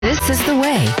is The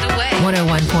Way.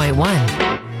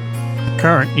 101.1.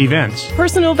 Current events,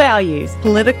 personal values,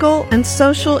 political and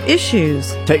social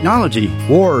issues, technology,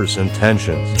 wars and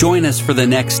tensions. Join us for the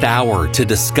next hour to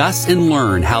discuss and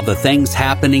learn how the things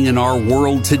happening in our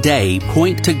world today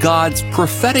point to God's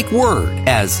prophetic word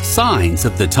as signs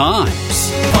of the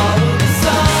times. Follow the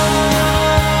signs,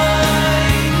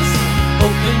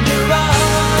 open your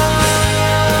eyes,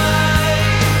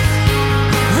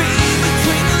 read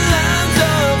between the lines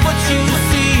of what you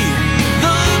see,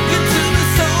 look into the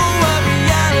soul of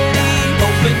reality,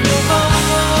 open your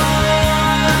eyes,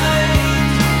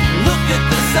 look at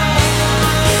the sign,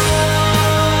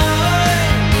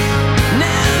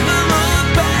 never look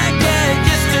back at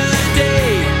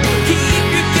yesterday, keep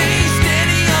your gaze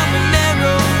steady on the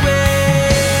narrow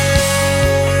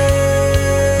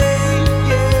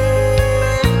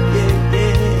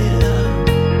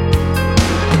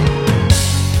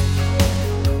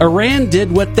Iran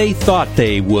did what they thought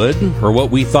they would, or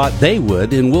what we thought they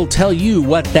would, and we'll tell you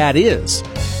what that is.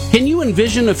 Can you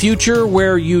envision a future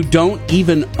where you don't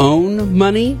even own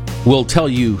money? We'll tell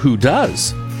you who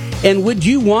does. And would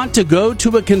you want to go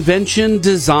to a convention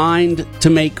designed to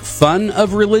make fun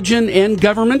of religion and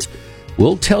government?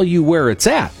 We'll tell you where it's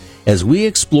at as we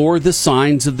explore the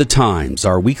signs of the times,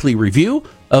 our weekly review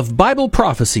of Bible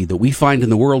prophecy that we find in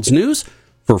the world's news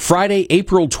for Friday,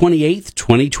 April 28th,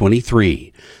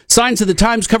 2023. Signs of the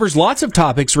Times covers lots of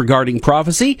topics regarding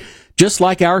prophecy, just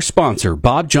like our sponsor,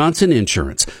 Bob Johnson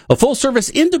Insurance, a full-service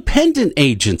independent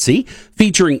agency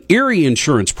featuring Erie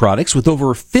insurance products with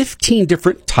over 15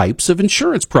 different types of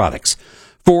insurance products.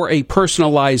 For a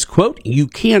personalized quote, you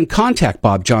can contact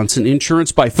Bob Johnson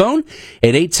Insurance by phone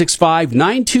at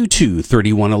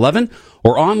 865-922-3111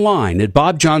 or online at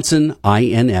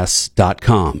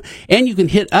bobjohnsonins.com. And you can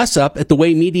hit us up at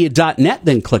thewaymedia.net,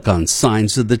 then click on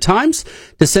Signs of the Times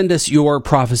to send us your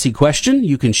prophecy question.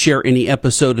 You can share any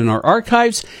episode in our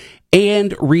archives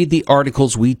and read the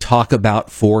articles we talk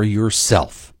about for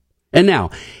yourself. And now,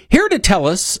 here to tell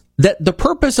us that the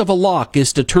purpose of a lock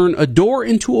is to turn a door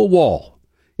into a wall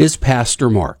is Pastor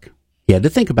Mark. You had to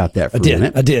think about that for a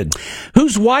minute. I did.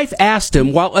 Whose wife asked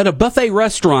him while at a buffet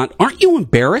restaurant, "Aren't you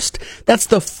embarrassed? That's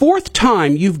the fourth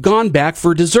time you've gone back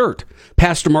for dessert."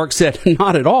 Pastor Mark said,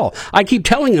 "Not at all. I keep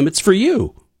telling him it's for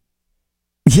you."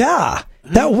 Yeah,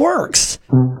 that works.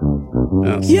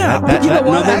 Yeah, that, you know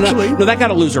what? No, that got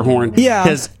a loser horn.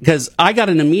 Yeah. Because I got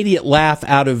an immediate laugh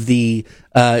out of the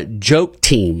joke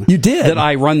team. You did. That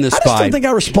I run this by. I just don't think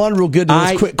I responded real good to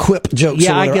those quick quip jokes.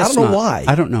 Yeah, I guess I don't know not. why.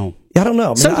 I don't know. I don't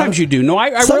know. Sometimes you do. No, I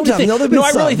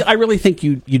really think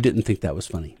you didn't think that was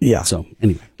funny. Yeah. So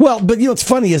anyway. Well, but you know what's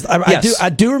funny is I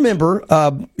do remember.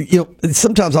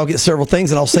 Sometimes I'll get several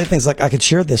things and I'll say things like I could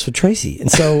share this with Tracy,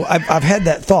 and so I've had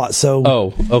that thought.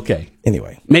 So okay.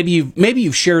 Anyway, maybe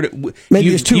you've shared it.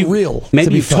 Maybe it's too real.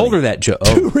 Maybe you've told her that joke.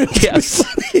 Too real. Yes.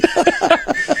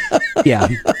 Yeah.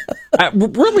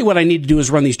 Really, what I need to do is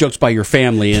run these jokes by your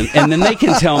family, and then they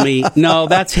can tell me, no,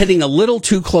 that's hitting a little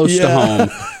too close to home.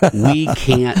 We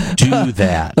can't do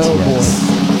that. Oh,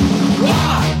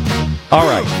 boy. All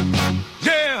right.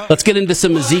 Let's get into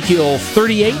some Ezekiel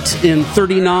 38 and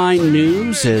 39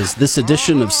 news as this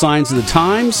edition of Signs of the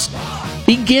Times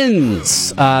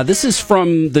begins. This is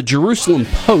from the Jerusalem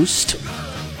Post.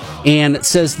 And it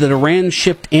says that Iran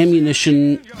shipped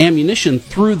ammunition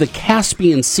through the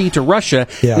Caspian Sea to Russia.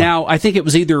 Yeah. Now, I think it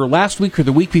was either last week or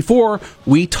the week before,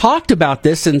 we talked about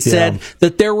this and said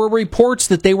that there were reports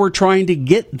that they were trying to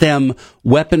get them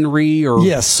weaponry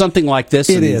or something like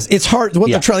this. It is. It's hard. What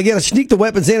they're trying to get is sneak the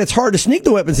weapons in. It's hard to sneak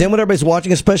the weapons in when everybody's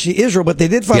watching, especially Israel. But they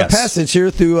did find a passage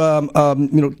here through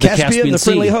Caspian, the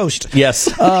friendly host. Yes.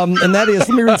 And that is,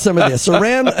 let me read some of this.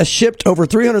 Iran shipped over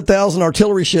 300,000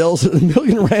 artillery shells and 1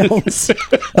 million rounds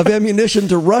of ammunition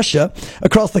to Russia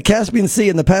across the Caspian Sea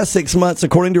in the past 6 months,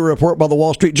 according to a report by the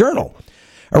Wall Street Journal.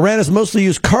 Iran has mostly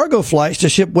used cargo flights to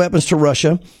ship weapons to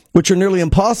Russia, which are nearly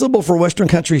impossible for Western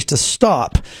countries to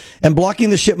stop. And blocking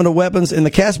the shipment of weapons in the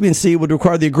Caspian Sea would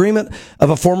require the agreement of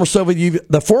the former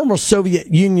Soviet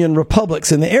Union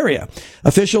republics in the area.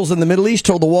 Officials in the Middle East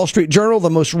told the Wall Street Journal the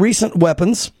most recent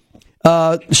weapons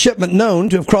shipment known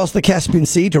to have crossed the Caspian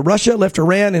Sea to Russia left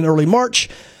Iran in early March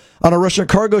on a Russian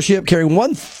cargo ship carrying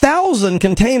 1,000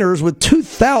 containers with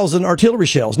 2,000 artillery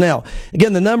shells. Now,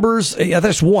 again, the numbers,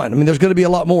 that's one. I mean, there's going to be a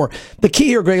lot more. The key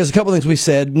here, Greg, is a couple of things we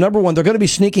said. Number one, they're going to be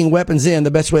sneaking weapons in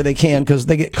the best way they can because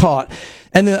they get caught.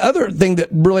 And the other thing that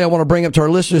really I want to bring up to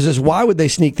our listeners is why would they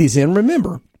sneak these in?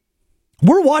 Remember,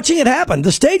 We're watching it happen.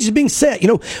 The stage is being set. You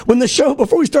know, when the show,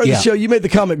 before we started the show, you made the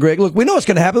comment, Greg, look, we know it's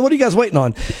going to happen. What are you guys waiting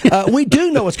on? We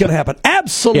do know it's going to happen.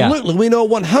 Absolutely. Yeah. We know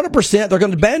 100% they're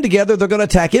going to band together. They're going to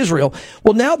attack Israel.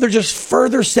 Well, now they're just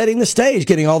further setting the stage,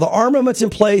 getting all the armaments in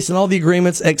place and all the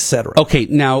agreements, etc. Okay.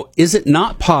 Now, is it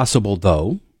not possible,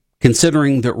 though,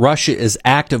 considering that Russia is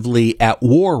actively at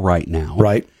war right now,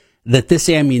 right, that this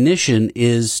ammunition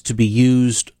is to be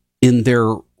used in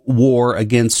their war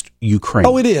against Ukraine?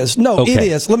 Oh, it is. No, it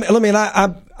is. Let me.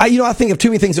 I think of too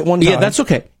many things at one time. Yeah, that's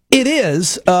okay. It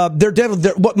is.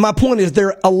 What my point is,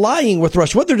 they're allying with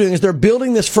Russia. What they're doing is they're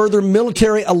building this further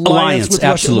military alliance with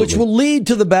Russia, which will lead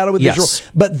to the battle with Israel.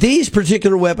 But these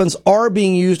particular weapons are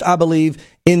being used, I believe,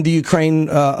 in the Ukraine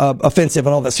offensive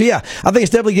and all that. So yeah, I think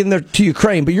it's definitely getting there to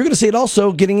Ukraine. But you're going to see it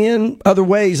also getting in other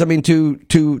ways. I mean, to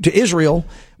Israel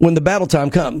when the battle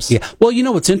time comes. Yeah. Well, you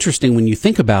know what's interesting when you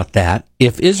think about that?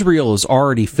 If Israel is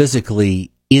already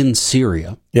physically in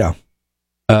Syria,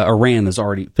 Iran is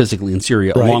already physically in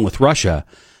Syria along with Russia.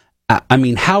 I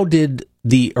mean, how did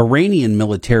the Iranian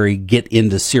military get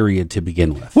into Syria to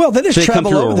begin with? Well, they just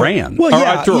travel through Iran,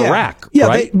 through Iraq,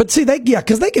 right?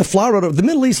 Because they can fly right over. The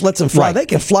Middle East lets them fly. Right. They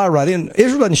can fly right in.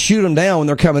 Israel doesn't shoot them down when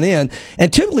they're coming in.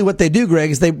 And typically, what they do, Greg,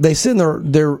 is they send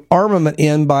their armament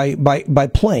in by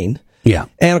plane. Yeah.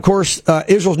 And of course,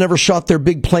 Israel's never shot their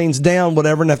big planes down,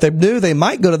 whatever. And if they do, they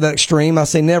might go to that extreme. I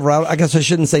say never. I guess I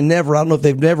shouldn't say never. I don't know if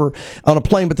they've never on a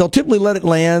plane, but they'll typically let it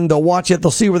land. They'll watch it.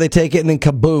 They'll see where they take it, and then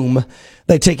kaboom,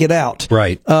 they take it out.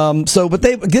 Right. But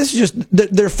this is just,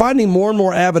 they're finding more and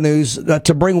more avenues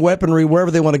to bring weaponry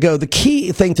wherever they want to go. The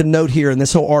key thing to note here in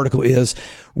this whole article is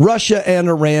Russia and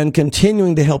Iran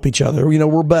continuing to help each other. You know,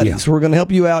 we're buddies. Yeah. We're going to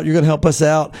help you out. You're going to help us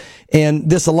out. And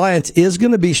this alliance is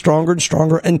going to be stronger and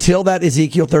stronger until that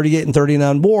Ezekiel 38 and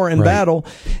 39 war and battle.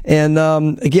 And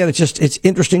again, it's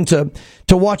interesting to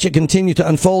watch it continue to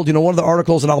unfold. You know, one of the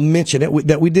articles, and I'll mention it, I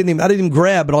didn't even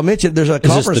grab, but I'll mention it. There's a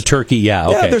conference. Is this the Turkey? Yeah,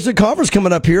 okay. Yeah, there's a conference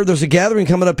coming up here. There's a gathering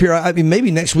coming up here. I mean,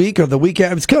 maybe next week or the week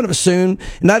after. It's coming up soon.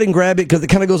 And I didn't grab it because it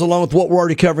kind of goes along with what we're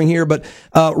already covering here. But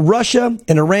Russia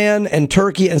and Iran and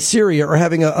Turkey and Syria are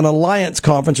having an alliance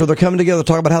conference where they're coming together to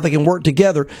talk about how they can work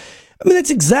together. I mean,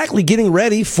 it's exactly getting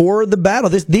ready for the battle.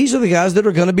 These are the guys that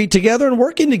are going to be together and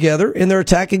working together in their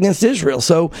attack against Israel.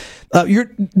 So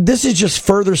this is just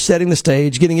further setting the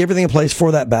stage, getting everything in place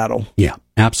for that battle. Yeah,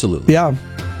 absolutely. Yeah.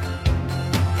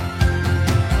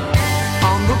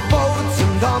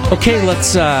 Okay,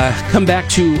 let's come back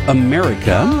to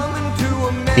America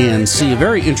and see a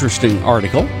very interesting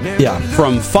article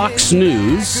from Fox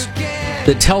News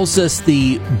that tells us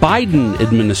the Biden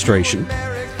administration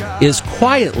is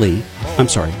quietly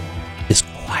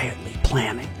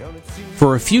planning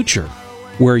for a future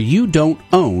where you don't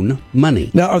own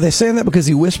money. Now, are they saying that because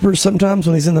he whispers sometimes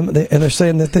when he's in and they're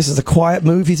saying that this is a quiet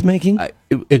move he's making?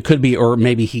 It could be, or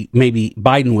maybe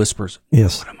Biden whispers.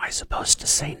 Yes. What am I supposed to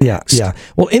say next? Yeah.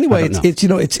 Well, anyway,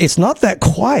 it's not that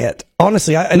quiet.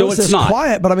 Honestly, I know it's not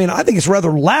quiet, but I mean, I think it's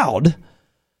rather loud.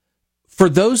 For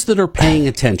those that are paying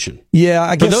attention. Yeah,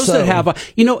 I guess for those that have,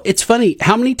 it's funny.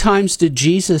 How many times did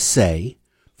Jesus say,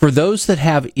 for those that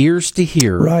have ears to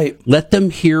hear, let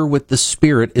them hear what the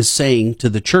Spirit is saying to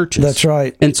the churches? That's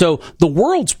right. And so the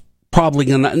world's probably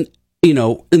going to,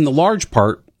 in the large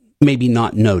part, maybe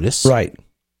not notice. Right.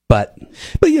 But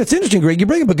it's interesting, Greg. You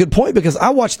bring up a good point because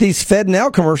I watch these Fed Now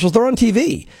commercials. They're on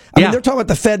TV. I mean, they're talking about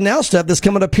the Fed Now stuff that's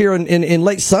coming up here in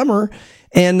late summer.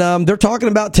 And they're talking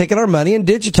about taking our money and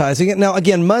digitizing it. Now,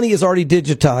 again, money is already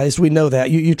digitized. We know that.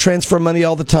 You transfer money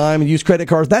all the time and use credit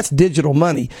cards. That's digital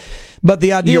money. But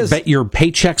the idea is your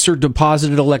paychecks are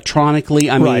deposited electronically.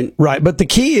 Right. But the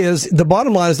key is, the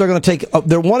bottom line is they're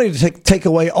wanting to take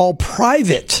away all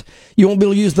private. You won't be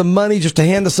able to use the money just to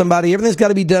hand to somebody. Everything's got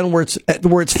to be done where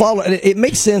it's followed. And it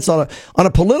makes sense on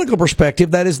a political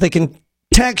perspective. That is, they can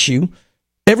tax you.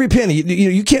 Every penny.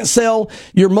 You can't sell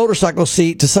your motorcycle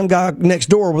seat to some guy next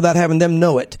door without having them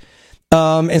know it.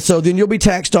 And so then you'll be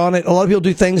taxed on it. A lot of people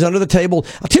do things under the table.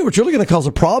 I'll tell you what's really going to cause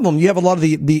a problem. You have a lot of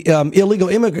the illegal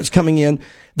immigrants coming in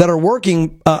that are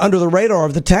working under the radar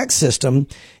of the tax system,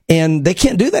 and they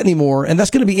can't do that anymore. And that's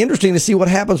going to be interesting to see what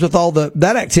happens with all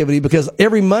that activity, because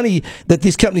every money that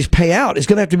these companies pay out is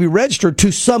going to have to be registered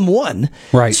to someone.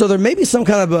 Right. So there may be some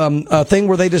kind of thing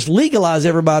where they just legalize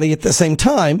everybody at the same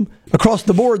time across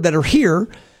the board that are here,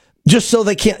 just so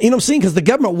they can't, what I'm saying? Because the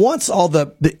government wants all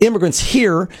the immigrants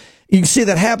here. You can see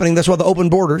that happening. That's why the open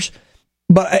borders.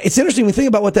 But it's interesting when you think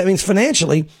about what that means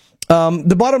financially.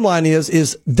 The bottom line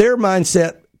is their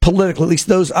mindset political, at least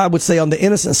those I would say on the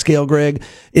innocent scale, Greg,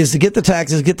 is to get the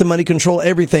taxes, get the money, control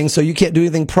everything, so you can't do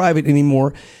anything private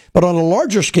anymore. But on a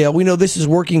larger scale, we know this is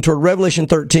working toward Revelation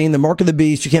 13, the mark of the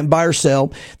beast. You can't buy or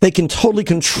sell. They can totally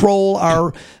control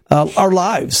our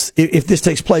lives if this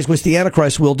takes place, which the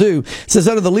Antichrist will do. It says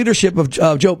under the leadership of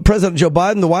President Joe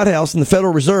Biden, the White House and the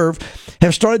Federal Reserve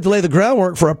have started to lay the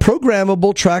groundwork for a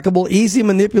programmable, trackable, easy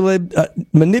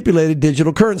manipulated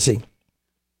digital currency.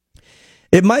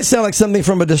 It might sound like something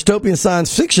from a dystopian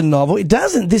science fiction novel. It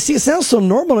doesn't. It sounds so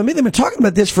normal to me. They've been talking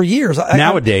about this for years.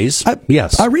 Nowadays,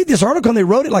 yes. I read this article and they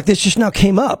wrote it like this just now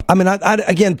came up. I mean,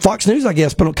 again, Fox News, I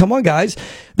guess, but come on, guys.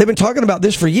 They've been talking about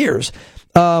this for years.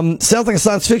 Sounds like a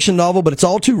science fiction novel, but it's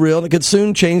all too real, and it could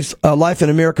soon change life in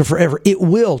America forever. It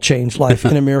will change life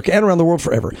in America and around the world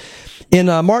forever. In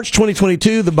March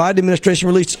 2022, the Biden administration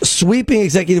released a sweeping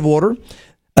executive order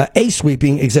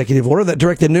that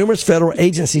directed numerous federal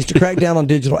agencies to crack down on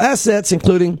digital assets,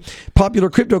 including popular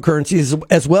cryptocurrencies,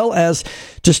 as well as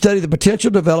to study the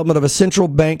potential development of a central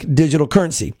bank digital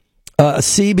currency, a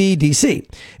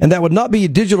CBDC. And that would not be a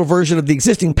digital version of the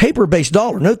existing paper-based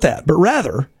dollar, note that, but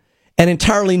rather an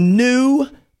entirely new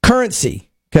currency,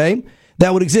 okay,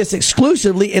 that would exist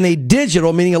exclusively in a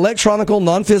digital, meaning electronical,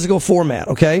 non-physical format,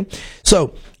 okay?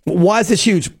 So why is this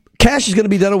huge? Cash is going to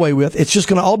be done away with. It's just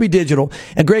going to all be digital.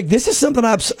 And Greg, this is something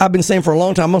I've been saying for a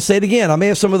long time. I'm going to say it again. I may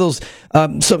have some of those,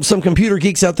 some computer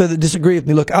geeks out there that disagree with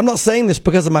me. Look, I'm not saying this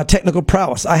because of my technical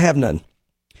prowess. I have none.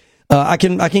 I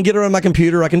can get around my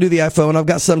computer. I can do the iPhone. I've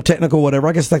got some technical whatever.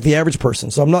 I guess like the average person.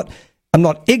 So I'm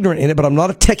not ignorant in it, but I'm not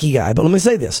a techie guy. But let me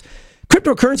say this.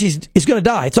 Cryptocurrency is going to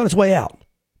die. It's on its way out.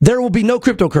 There will be no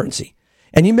cryptocurrency.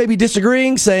 And you may be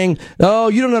disagreeing, saying, oh,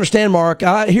 you don't understand, Mark.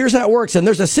 Here's how it works. And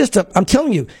there's a system. I'm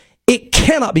telling you, it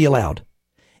cannot be allowed.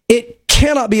 It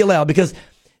cannot be allowed because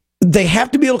they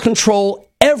have to be able to control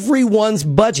everyone's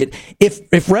budget.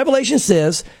 If Revelation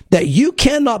says that you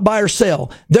cannot buy or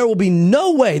sell, there will be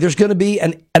no way there's going to be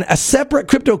a separate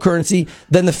cryptocurrency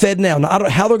than the Fed now. Now, I don't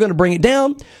know how they're going to bring it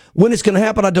down. When it's going to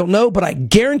happen, I don't know, but I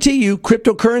guarantee you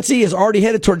cryptocurrency is already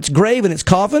headed towards its grave and its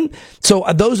coffin. So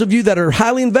those of you that are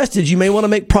highly invested, you may want to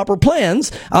make proper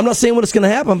plans. I'm not saying when it's going to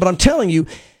happen, but I'm telling you,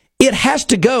 it has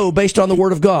to go based on the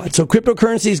Word of God. So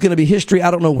cryptocurrency is going to be history.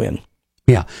 I don't know when.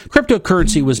 Yeah.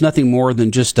 Cryptocurrency was nothing more than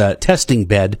just a testing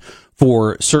bed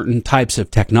for certain types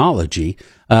of technology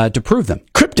to prove them.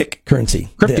 Cryptic currency.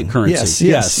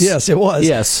 Yes, it was.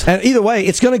 Yes. And either way,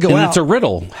 it's going to go out. And it's a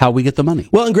riddle how we get the money.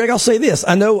 Well, and Greg, I'll say this.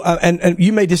 I know, and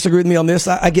you may disagree with me on this.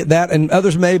 I get that, and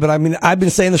others may, but I mean, I've been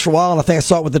saying this for a while, and I think I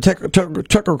saw it with the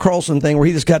Tucker Carlson thing where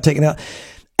he just got taken out.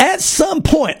 At some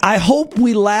point, I hope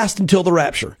we last until the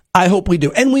rapture. I hope we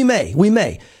do. And we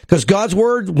may, because God's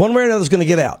word, one way or another, is going to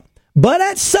get out. But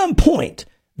at some point,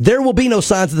 there will be no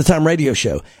Signs of the Time radio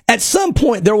show. At some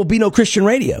point, there will be no Christian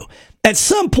radio. At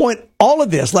some point, all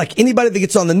of this, like anybody that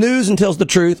gets on the news and tells the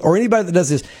truth, or anybody that does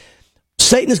this,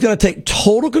 Satan is going to take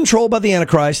total control by the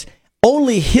Antichrist.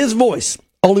 Only his voice,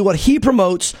 only what he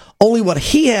promotes, only what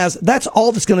he has, that's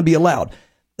all that's going to be allowed.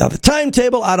 Now, the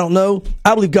timetable, I don't know.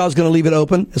 I believe God's going to leave it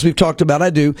open, as we've talked about. I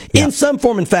do. Yeah. In some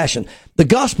form and fashion. The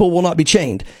gospel will not be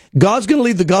chained. God's going to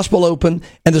leave the gospel open,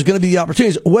 and there's going to be the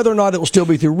opportunities, whether or not it will still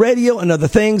be through radio and other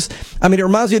things. I mean, it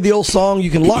reminds me of the old song, you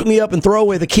can lock me up and throw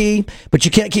away the key, but you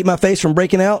can't keep my face from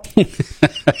breaking out.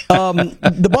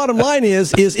 The bottom line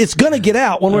is it's going to get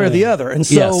out one way or the other. And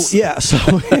so, yes. Yeah. So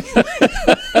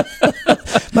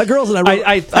my girls and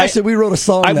I wrote, we wrote a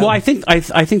song. Well, I think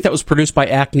that was produced by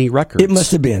Acme Records. It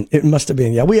must have been.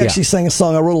 Yeah. We actually sang a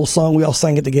song. I wrote a little song. We all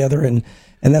sang it together, and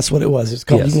that's what it was. It's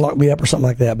called You Can Lock Me Up or something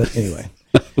like that. But anyway.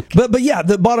 But yeah,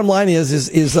 the bottom line is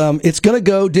it's going to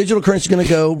go. Digital currency is going to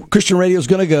go. Christian radio is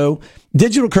going to go.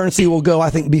 Digital currency will go, I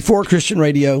think, before Christian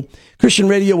radio. Christian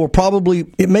radio will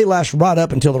probably, it may last right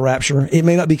up until the rapture. It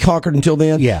may not be conquered until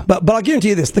then. Yeah. But I'll guarantee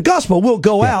you this: the gospel will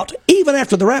go out even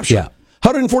after the rapture. Yeah.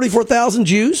 144,000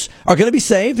 Jews are going to be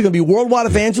saved. They're going to be worldwide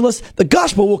evangelists. The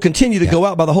gospel will continue to go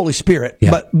out by the Holy Spirit.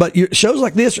 Yeah. But shows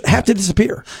like this have to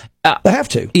disappear. They have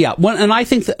to. Yeah. Well, and I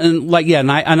think that,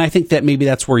 I think that maybe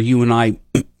that's where you and I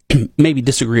maybe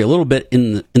disagree a little bit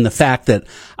in the fact that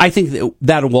I think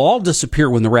that will all disappear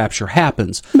when the rapture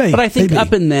happens. But I think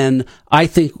up and then, I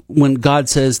think when God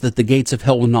says that the gates of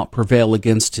hell will not prevail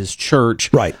against his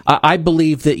church, right. I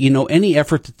believe that, any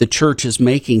effort that the church is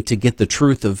making to get the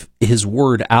truth of his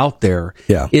word out there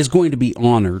is going to be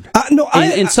honored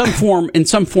in some form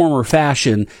or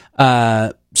fashion.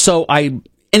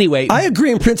 Anyway, I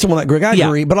agree in principle on that, Greg. I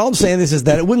agree. But all I'm saying is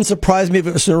that it wouldn't surprise me if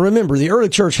it was to remember the early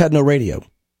church had no radio.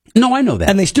 No, I know that.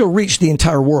 And they still reached the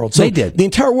entire world. So they did. The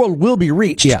entire world will be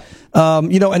reached. Yeah.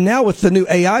 And now with the new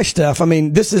AI stuff, I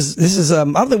mean, this is. I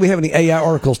don't think we have any AI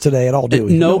articles today at all, do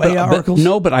we? No AI articles.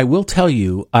 No, but I will tell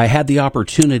you, I had the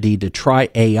opportunity to try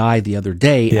AI the other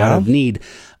day out of need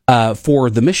for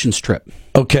the missions trip.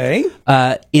 Okay.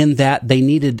 In that they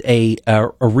needed a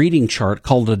reading chart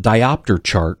called a diopter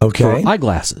chart for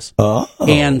eyeglasses. Oh.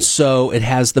 And so it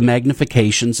has the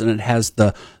magnifications and it has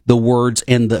the words,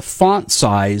 and the font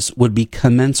size would be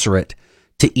commensurate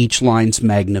to each line's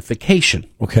magnification.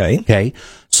 Okay.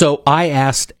 So I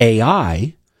asked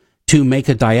AI to make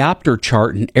a diopter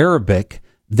chart in Arabic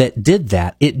that did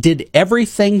that. It did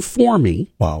everything for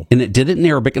me. Wow. And it did it in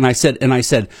Arabic. And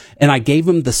I gave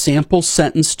him the sample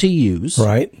sentence to use.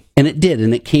 Right. And it did.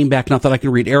 And it came back, not that I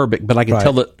could read Arabic, but I could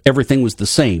tell that everything was the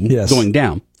same going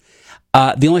down.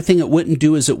 The only thing it wouldn't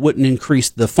do is it wouldn't increase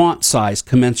the font size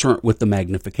commensurate with the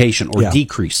magnification or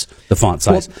decrease the font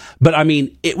size. Well, but I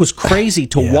mean, it was crazy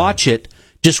to watch it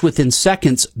just within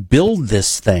seconds build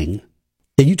this thing.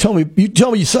 You told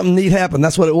me something neat happened.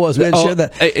 That's what it was. Man, share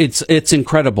that. It's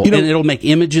incredible, and it'll make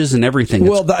images and everything.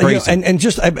 Well, crazy. I'm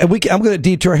going to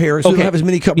detour here, so we don't have as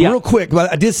many. Real quick,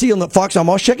 but I did see on the Fox. I'm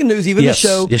always checking news, even the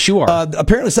show. Yes, you are.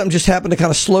 Apparently, something just happened to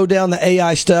kind of slow down the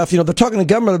AI stuff. They're talking to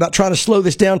government about trying to slow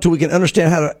this down till we can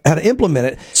understand how to implement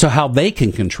it. So how they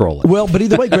can control it. Well, but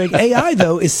either way, Greg, AI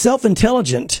though is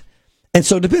self-intelligent. And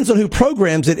so it depends on who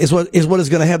programs it is what is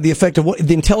going to have the effect of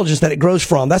the intelligence that it grows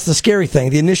from. That's the scary thing,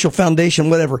 the initial foundation,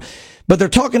 whatever. But they're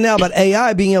talking now about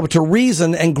AI being able to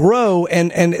reason and grow.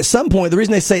 And at some point, the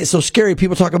reason they say it's so scary,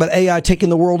 people talk about AI taking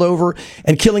the world over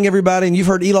and killing everybody. And you've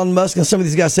heard Elon Musk and some of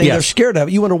these guys saying they're scared of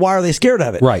it. You wonder, why are they scared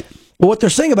of it? Right. Well, what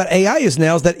they're saying about AI is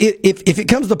that if it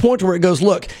comes to the point where it goes,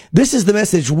 look, this is the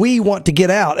message we want to get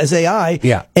out as AI.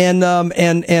 Yeah. And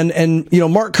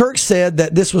Mark Kirk said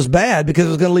that this was bad because it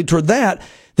was going to lead toward that.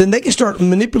 Then they can start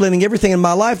manipulating everything in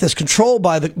my life that's controlled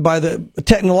by the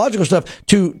technological stuff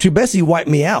to basically wipe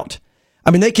me out.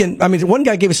 One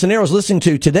guy gave a scenario I was listening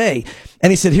to today,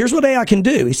 and he said, here's what AI can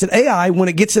do. He said, AI, when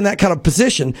it gets in that kind of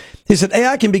position, he said,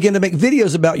 AI can begin to make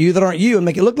videos about you that aren't you and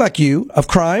make it look like you, of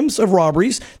crimes, of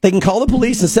robberies. They can call the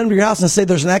police and send them to your house and say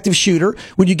there's an active shooter.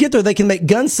 When you get there, they can make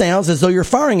gun sounds as though you're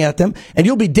firing at them, and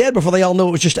you'll be dead before they all know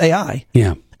it was just AI.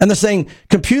 Yeah. And they're saying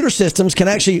computer systems can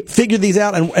actually figure these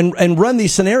out and run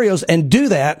these scenarios and do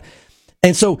that.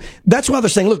 And so that's why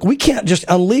they're saying, look, we can't just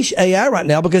unleash AI right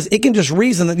now because it can just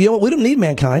reason that, we don't need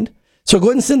mankind. So go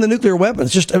ahead and send the nuclear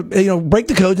weapons. Just, break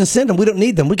the codes and send them. We don't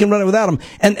need them. We can run it without them.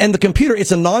 And the computer, it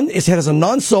has a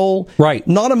non-soul,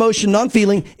 non-emotion,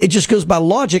 non-feeling. It just goes by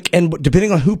logic. And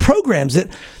depending on who programs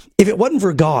it, if it wasn't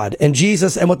for God and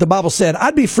Jesus and what the Bible said,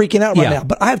 I'd be freaking out right now.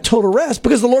 But I have total rest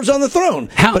because the Lord's on the throne.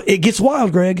 But it gets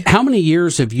wild, Greg. How many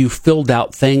years have you filled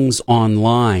out things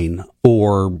online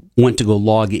or went to go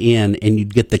log in and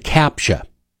you'd get the CAPTCHA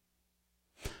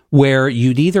where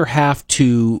you'd either have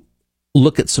to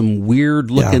look at some weird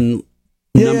looking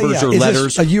numbers or Is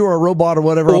letters. You or a robot or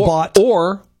whatever, a bot.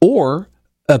 Or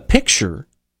a picture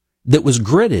that was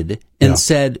gridded and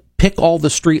said, pick all the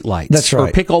street lights. That's right.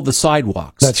 Or pick all the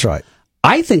sidewalks. That's right.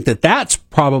 I think that's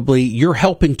probably, you're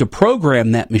helping to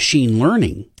program that machine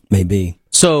learning. Maybe.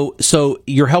 So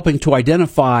you're helping to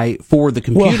identify for the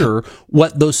computer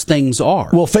what those things are.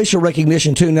 Well, facial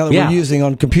recognition too, now that we're using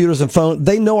on computers and phones,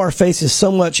 they know our faces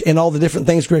so much in all the different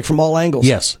things, Greg, from all angles.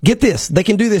 Yes. Get this. They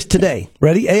can do this today.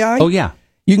 Ready? AI? Oh, yeah.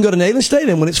 You can go to Neyland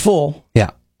Stadium when it's full. Yeah.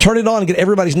 Turn it on and get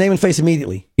everybody's name and face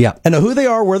immediately. Yeah. And know who they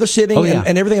are, where they're sitting,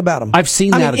 and everything about them. I've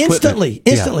seen that instantly.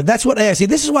 Yeah. That's what AI, see,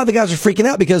 this is why the guys are freaking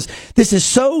out, because this is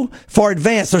so far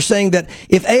advanced. They're saying that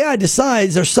if AI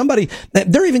decides there's somebody,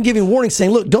 they're even giving warnings saying,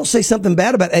 look, don't say something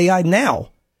bad about AI now.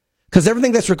 Because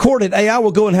everything that's recorded, AI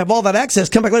will go and have all that access,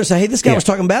 come back later and say, hey, this guy was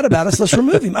talking bad about us, let's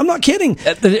remove him. I'm not kidding.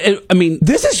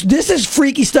 This is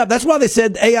freaky stuff. That's why they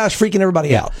said AI is freaking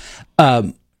everybody out.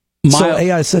 So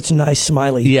AI is such a nice,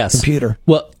 smiley computer.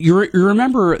 Well, you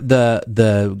remember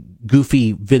the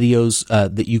goofy videos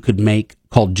that you could make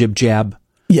called Jib Jab?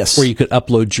 Yes. Where you could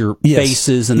upload your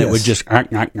faces and it would just...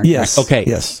 Yes. Okay.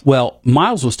 Yes. Well,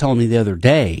 Miles was telling me the other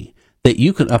day that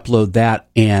you can upload that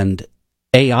and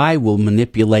AI will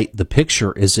manipulate the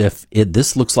picture as if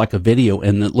this looks like a video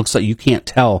and it looks like you can't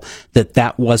tell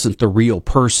that wasn't the real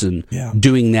person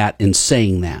doing that and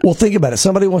saying that. Well, think about it.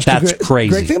 Somebody wants That's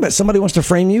crazy. Greg, think about it. Somebody wants to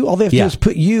frame you. All they have to do is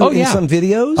put you in some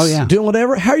videos doing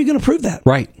whatever. How are you going to prove that?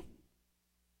 Right.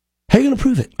 How are you going to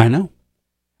prove it? I know.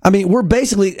 I mean, we're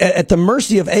basically at the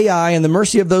mercy of AI and the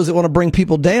mercy of those that want to bring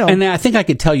people down. And I think I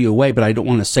could tell you a way, but I don't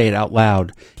want to say it out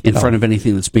loud in front of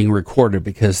anything that's being recorded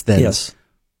because then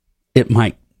it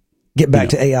might get back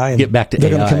to AI. And get back to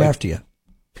they're AI. going to come after you.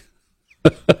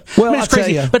 Well, it's I'll tell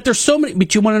crazy. you. But there's so many.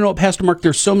 But you want to know what, Pastor Mark?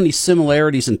 There's so many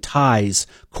similarities and ties,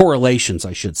 correlations,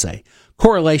 I should say,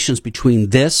 correlations between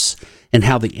this and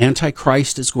how the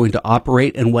Antichrist is going to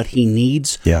operate and what he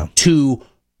needs to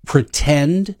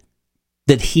pretend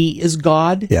that he is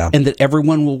God and that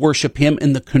everyone will worship him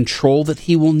and the control that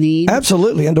he will need.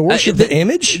 Absolutely. And to worship the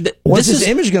image? What's his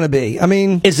image going to be? I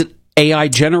mean, is it AI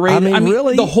generated? I mean,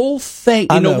 really? The whole thing.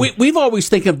 You know, we've always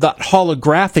think of that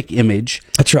holographic image.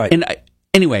 That's right. And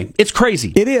anyway, it's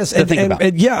crazy. It is. To think about.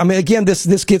 And yeah, I mean, again,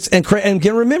 this gets, and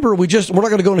again, remember, we're not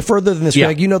going to go any further than this,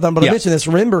 Greg. You know that I'm going to mention this.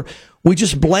 Remember, we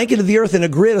just blanketed the Earth in a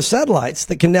grid of satellites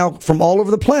that can now, from all over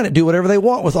the planet, do whatever they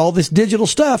want with all this digital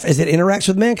stuff as it interacts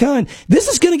with mankind. This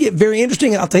is going to get very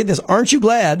interesting. And I'll tell you this, aren't you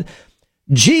glad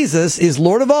Jesus is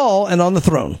Lord of all and on the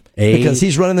throne? Because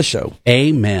he's running the show.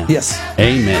 Amen. Yes.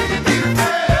 Amen.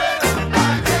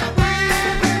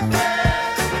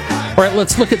 All right,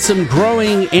 let's look at some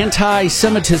growing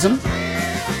anti-Semitism,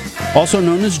 also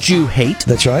known as Jew hate.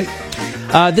 That's right.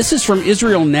 This is from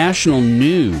Israel National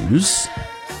News,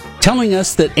 telling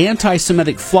us that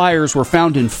anti-Semitic flyers were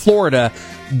found in Florida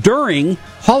during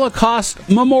Holocaust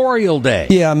Memorial Day.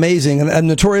 Yeah, amazing. A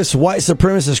notorious white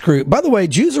supremacist group. By the way,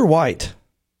 Jews are white.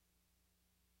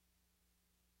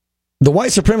 The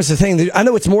white supremacist thing, I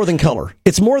know it's more than color.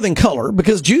 It's more than color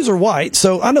because Jews are white,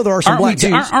 so I know there are some black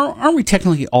Jews. Aren't we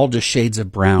technically all just shades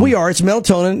of brown? We are. It's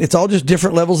melatonin. It's all just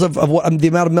different levels of what the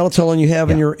amount of melatonin you have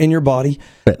in your body.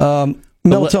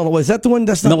 Melatonin, is that the one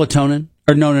that's not... Melatonin?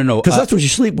 Or no. Because that's what you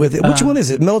sleep with. Which one is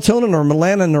it? Melatonin or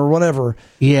melanin or whatever?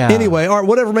 Yeah. Anyway, all right,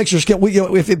 whatever makes your skin...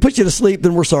 if it puts you to sleep,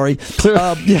 then we're sorry.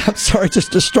 I'm sorry,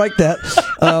 just to strike that.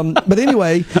 But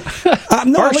anyway...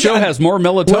 Our show has more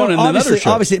melatonin than other shows.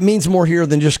 Obviously, it means more here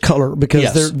than just color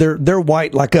because they're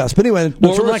white like us. But anyway...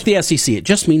 Well, we're like the SEC. It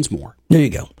just means more. There you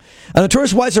go. A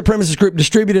notorious white supremacist group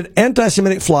distributed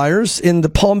anti-Semitic flyers in the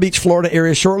Palm Beach, Florida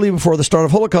area shortly before the start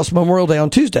of Holocaust Memorial Day on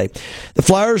Tuesday. The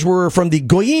flyers were from the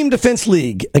Goyim Defense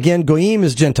League. Again, Goyim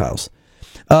is Gentiles.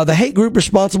 The hate group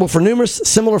responsible for numerous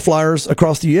similar flyers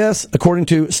across the U.S., according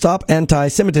to Stop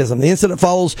Anti-Semitism. The incident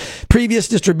follows previous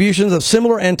distributions of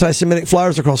similar anti-Semitic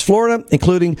flyers across Florida,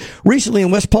 including recently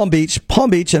in West Palm Beach,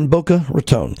 and Boca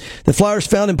Raton. The flyers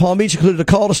found in Palm Beach included a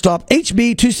call to stop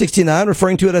HB 269,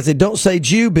 referring to it as a Don't Say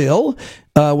Jew bill,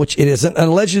 which it isn't, and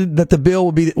alleged that the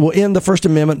bill will end the First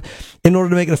Amendment in order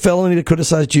to make it a felony to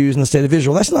criticize Jews in the state of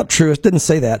Israel. That's not true. It didn't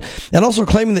say that. And also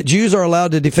claiming that Jews are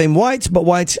allowed to defame whites, but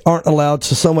whites aren't allowed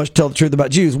to so much tell the truth about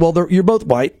Jews. Well, you're both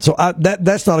white, so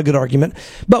that's not a good argument.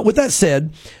 But with that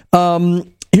said,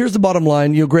 here's the bottom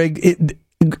line. Greg,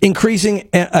 increasing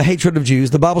a hatred of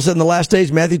Jews. The Bible said in the last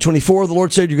days, Matthew 24, the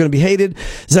Lord said you're going to be hated.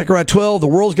 Zechariah 12, the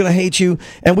world's going to hate you.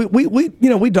 And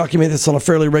we document this on a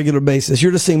fairly regular basis.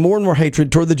 You're just seeing more and more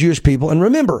hatred toward the Jewish people. And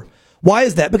remember, why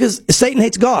is that? Because Satan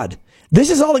hates God. This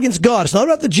is all against God. It's not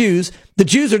about the Jews. The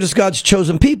Jews are just God's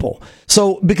chosen people.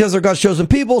 So because they're God's chosen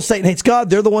people, Satan hates God.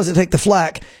 They're the ones that take the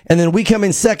flak. And then we come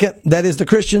in second. That is the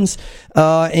Christians.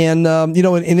 In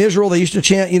Israel, they used to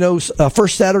chant,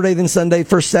 first Saturday, then Sunday,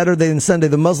 first Saturday, then Sunday.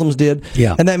 The Muslims did.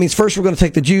 Yeah. And that means first we're going to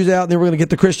take the Jews out, and then we're going to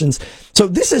get the Christians. So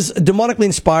this is demonically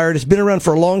inspired. It's been around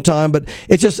for a long time, but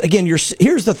it's just, again,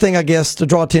 here's the thing, I guess, to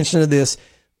draw attention to this.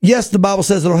 Yes, the Bible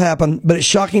says it'll happen, but it's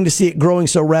shocking to see it growing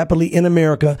so rapidly in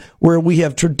America, where we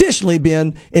have traditionally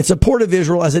been in support of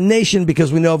Israel as a nation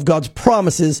because we know of God's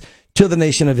promises to the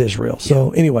nation of Israel.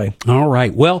 So anyway. All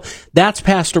right. Well, that's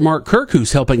Pastor Mark Kirk,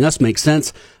 who's helping us make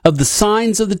sense of the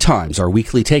signs of the times, our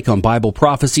weekly take on Bible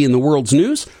prophecy in the world's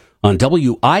news on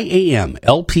WIAM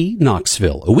LP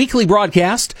Knoxville, a weekly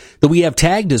broadcast that we have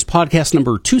tagged as podcast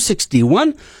number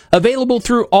 261, available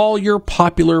through all your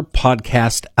popular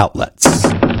podcast outlets.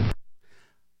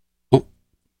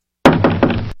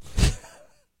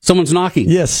 Someone's knocking.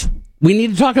 Yes. We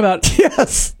need to talk about...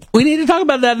 Yes. We need to talk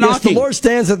about that knocking. Yes, the Lord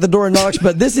stands at the door and knocks,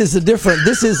 but this is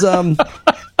This is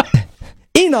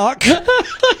Enoch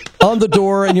on the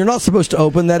door, and you're not supposed to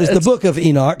open. That is the book of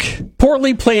Enoch.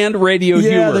 Poorly planned radio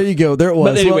humor. Yeah, there you go. There it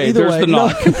was. But anyway, there's the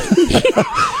knock.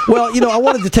 Well, I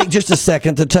wanted to take just a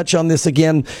second to touch on this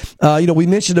again. We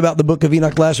mentioned about the book of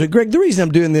Enoch last week. Greg, the reason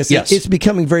I'm doing this, it's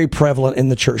becoming very prevalent in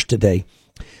the church today.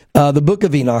 The book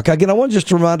of Enoch. Again, I want just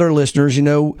to remind our listeners,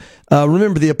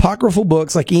 remember the apocryphal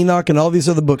books like Enoch and all these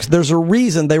other books, there's a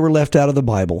reason they were left out of the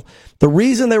Bible. The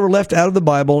reason they were left out of the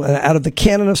Bible and out of the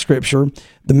canon of Scripture,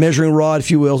 the measuring rod, if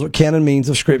you will, is what canon means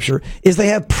of Scripture, is they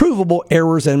have provable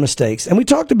errors and mistakes. And we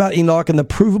talked about Enoch and the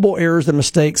provable errors and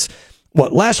mistakes,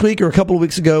 last week or a couple of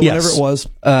weeks ago, whenever it was.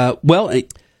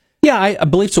 Yeah, I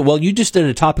believe so. Well, you just did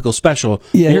a topical special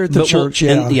here at the church.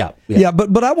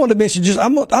 But I wanted to mention I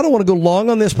don't want to go long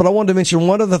on this, but I wanted to mention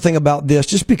one other thing about this,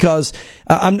 just because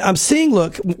I'm seeing.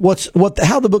 Look,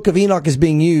 how the Book of Enoch is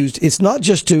being used. It's not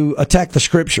just to attack the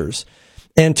Scriptures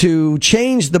and to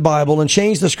change the Bible and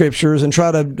change the Scriptures and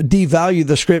try to devalue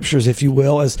the Scriptures, if you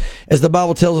will, as the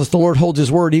Bible tells us, the Lord holds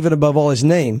His word even above all His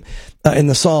name in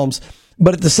the Psalms.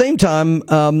 But at the same time,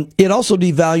 it also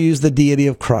devalues the deity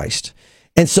of Christ.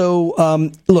 And so,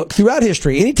 look, throughout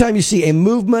history, anytime you see a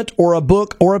movement or a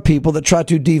book or a people that try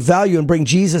to devalue and bring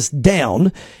Jesus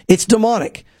down, it's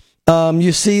demonic.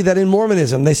 You see that in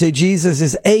Mormonism, they say Jesus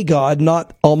is a God,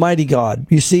 not Almighty God.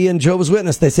 You see in Jehovah's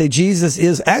Witness, they say Jesus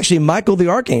is actually Michael the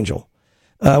Archangel.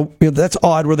 That's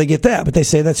odd where they get that, but they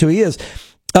say that's who he is.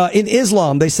 In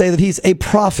Islam, they say that he's a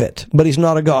prophet, but he's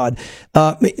not a God.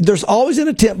 There's always an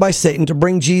attempt by Satan to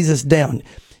bring Jesus down.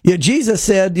 Yeah, Jesus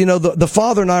said, the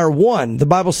Father and I are one. The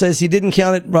Bible says he didn't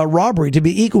count it robbery to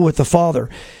be equal with the Father.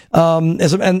 And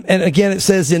again, it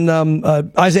says in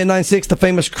Isaiah 9:6, the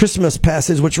famous Christmas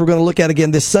passage, which we're going to look at again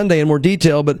this Sunday in more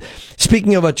detail. But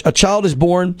speaking of a child is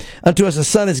born, unto us a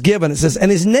son is given. It says,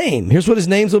 and his name, here's what his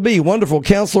names will be: Wonderful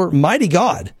Counselor, Mighty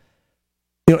God.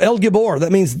 El Gibor,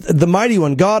 that means the Mighty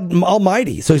One, God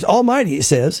Almighty. So he's Almighty, it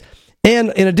says.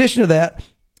 And in addition to that,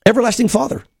 Everlasting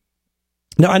Father.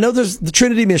 Now, I know there's the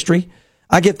Trinity mystery.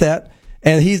 I get that.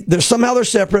 And they're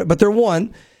separate, but they're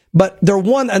one. But they're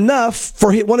one enough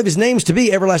for one of his names to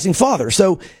be Everlasting Father.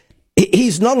 So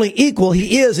he's not only equal,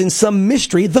 he is in some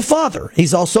mystery the Father.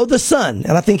 He's also the Son.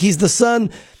 And I think he's the Son.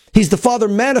 He's the Father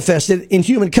manifested in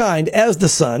humankind as the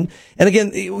Son. And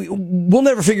again, we'll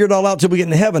never figure it all out until we get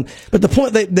into heaven. But the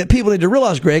point that people need to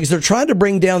realize, Greg, is they're trying to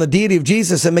bring down the deity of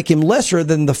Jesus and make him lesser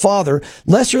than the Father,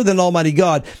 lesser than Almighty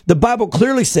God. The Bible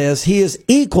clearly says he is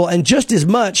equal and just as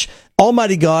much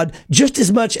Almighty God, just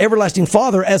as much Everlasting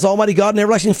Father as Almighty God and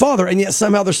Everlasting Father, and yet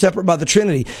somehow they're separate by the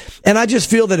Trinity. And I just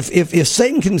feel that if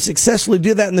Satan can successfully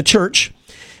do that in the church,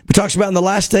 we talked about in the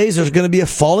last days, there's going to be a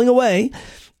falling away.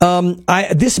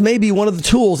 This may be one of the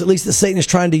tools, at least that Satan is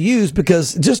trying to use,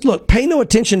 because just look, pay no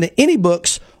attention to any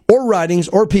books or writings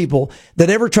or people that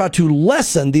ever try to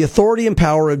lessen the authority and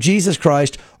power of Jesus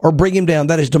Christ or bring him down.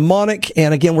 That is demonic.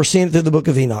 And again, we're seeing it through the book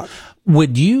of Enoch.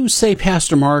 Would you say,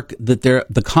 Pastor Mark, that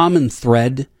the common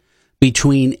thread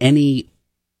between any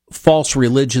false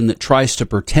religion that tries to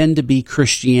pretend to be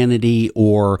Christianity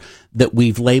or that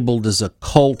we've labeled as a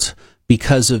cult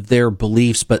because of their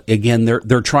beliefs, but again,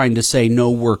 they're trying to say,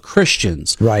 no, we're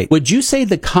Christians. Right. Would you say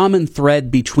the common thread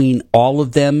between all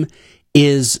of them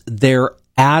is their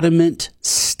adamant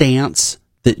stance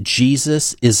that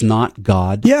Jesus is not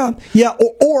God? Yeah,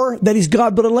 or that he's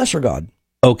God, but a lesser God.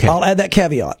 Okay. I'll add that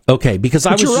caveat. Okay, because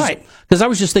I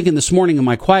was just thinking this morning in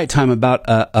my quiet time about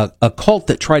a cult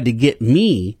that tried to get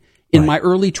me in my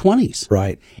early 20s.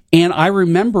 Right. And I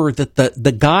remember that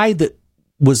the guy that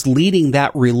was leading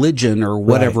that religion or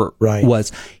whatever it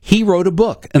was, he wrote a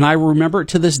book. And I remember it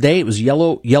to this day. It was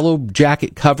yellow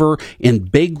jacket cover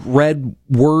and big red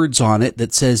words on it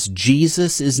that says,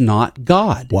 Jesus is not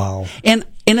God. Wow. And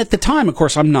at the time, of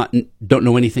course, don't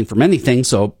know anything from anything,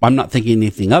 so I'm not thinking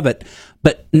anything of it.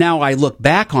 But now I look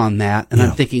back on that and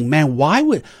I'm thinking, man,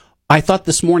 I thought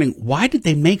this morning, why did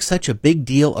they make such a big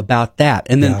deal about that?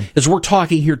 And then as we're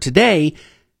talking here today,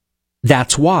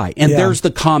 that's why. And there's the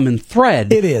common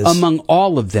thread among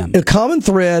all of them. The common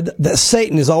thread that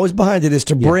Satan is always behind it is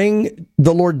to bring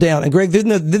the Lord down. And Greg,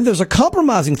 then there's a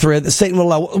compromising thread that Satan will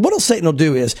allow. What else Satan will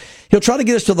do is he'll try to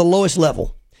get us to the lowest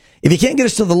level. If he can't get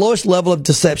us to the lowest level of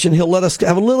deception, he'll let us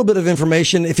have a little bit of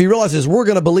information. If he realizes we're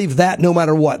going to believe that no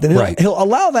matter what, then he'll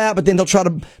allow that, but then he'll try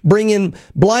to bring in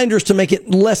blinders to make it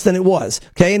less than it was.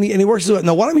 Okay, and he works through it.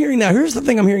 Now, what I'm hearing now, here's the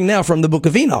thing I'm hearing now from the book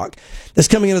of Enoch that's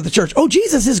coming into the church. Oh,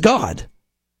 Jesus is God.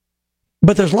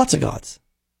 But there's lots of gods.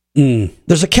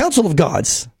 There's a council of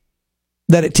gods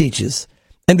that it teaches.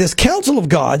 And this council of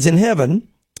gods in heaven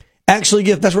actually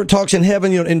that's where it talks in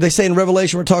heaven, and they say in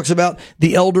Revelation where it talks about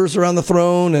the elders around the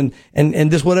throne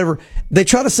and this whatever. They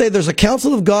try to say there's a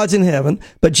council of gods in heaven,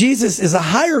 but Jesus is a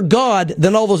higher God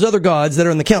than all those other gods that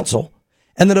are in the council.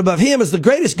 And then above him is the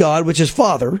greatest God, which is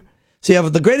Father. So you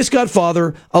have the greatest God,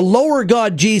 Father, a lower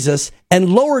God, Jesus, and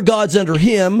lower gods under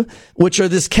him, which are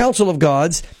this council of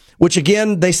gods, which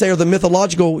again, they say are the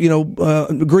mythological,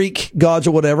 Greek gods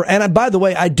or whatever. And by the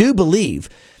way, I do believe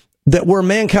that where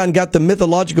mankind got the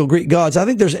mythological Greek gods, I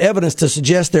think there's evidence to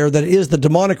suggest there that it is the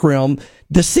demonic realm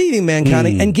deceiving mankind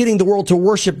and getting the world to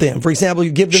worship them. For example,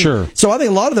 you give them. Sure. So I think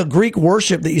a lot of the Greek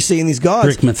worship that you see in these gods,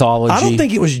 Greek mythology. I don't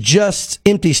think it was just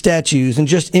empty statues and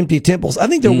just empty temples. I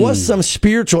think there was some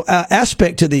spiritual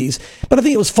aspect to these, but I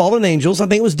think it was fallen angels. I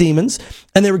think it was demons,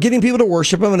 and they were getting people to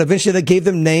worship them, and eventually they gave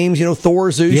them names.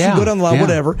 Thor, Zeus, you go down the line,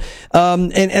 whatever.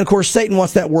 And of course, Satan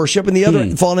wants that worship, and the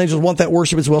other fallen angels want that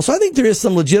worship as well. So I think there is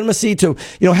some legitimacy to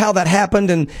how that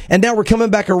happened, and now we're coming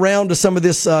back around to some of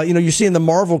this. You're seeing the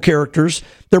Marvel characters;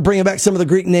 they're bringing back some of the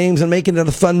Greek names and making it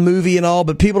a fun movie and all.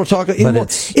 But people are talking.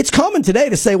 It's common today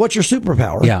to say, "What's your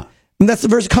superpower?" Yeah, and that's a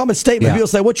very common statement. Yeah. People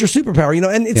say, "What's your superpower?"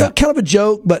 And it's kind of a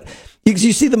joke, but you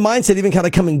see the mindset even kind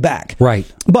of coming back.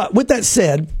 Right. But with that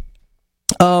said,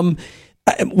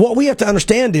 what we have to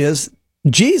understand is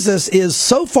Jesus is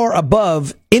so far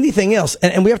above anything else.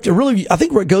 And we have to really, I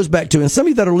think where it goes back to, and some of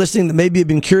you that are listening that maybe have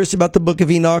been curious about the book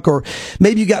of Enoch, or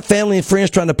maybe you got family and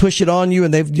friends trying to push it on you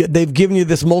and they've given you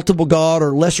this multiple God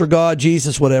or lesser God,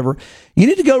 Jesus, whatever. You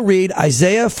need to go read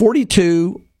Isaiah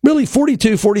 42, really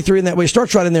 42, 43 in that way. It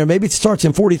starts right in there. Maybe it starts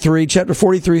in 43, chapter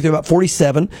 43 through about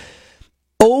 47.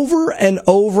 Over and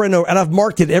over and over. And I've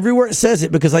marked it everywhere it says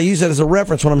it because I use it as a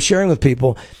reference when I'm sharing with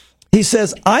people. He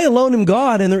says, I alone am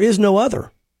God and there is no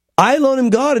other. I alone am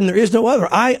God and there is no other.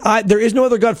 There is no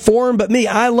other God formed but me.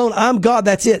 I alone, I'm God.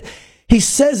 That's it. He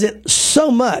says it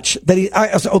so much that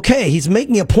I said, okay, he's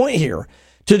making a point here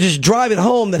to just drive it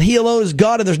home that he alone is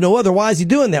God and there's no other. Why is he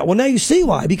doing that? Well, now you see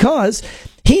why. Because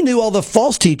he knew all the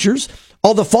false teachers,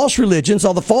 all the false religions,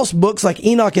 all the false books like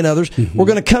Enoch and others were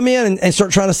going to come in and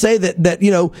start trying to say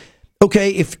that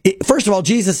okay, first of all,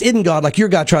 Jesus isn't God like your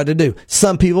guy tried to do.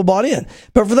 Some people bought in.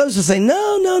 But for those who say,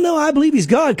 no, I believe he's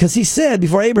God, because he said,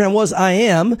 before Abraham was, I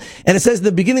am. And it says,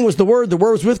 the beginning was the Word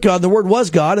was with God, the Word was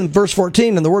God, in verse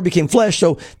 14, and the Word became flesh.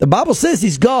 So the Bible says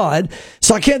he's God,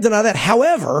 so I can't deny that.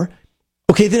 However,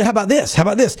 okay, then how about this?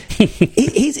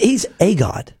 He's a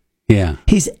God. Yeah.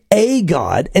 He's a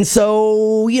God. And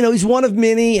so, he's one of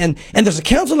many, and there's a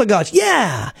council of gods.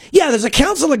 Yeah, there's a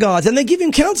council of gods, and they give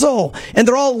him counsel, and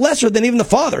they're all lesser than even the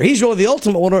Father. He's really the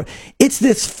ultimate one. It's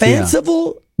this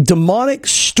fanciful, demonic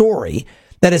story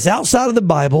that is outside of the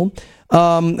Bible,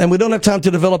 and we don't have time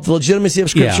to develop the legitimacy of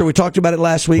Scripture. Yeah. We talked about it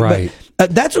last week. Right.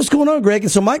 But that's what's going on, Greg.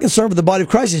 And so my concern for the body of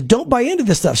Christ is don't buy into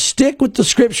this stuff. Stick with the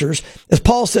Scriptures. As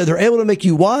Paul said, they're able to make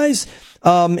you wise,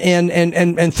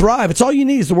 and thrive. It's all you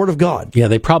need is the Word of God. Yeah,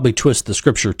 they probably twist the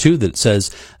Scripture too that says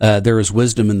there is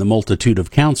wisdom in the multitude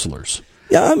of counselors.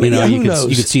 Yeah, who knows?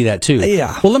 You could see that too.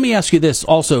 Yeah. Well, let me ask you this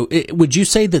also: would you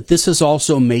say that this is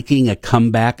also making a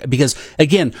comeback? Because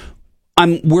again,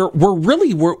 what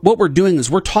we're doing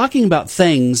is we're talking about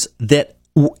things that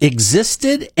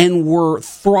existed and were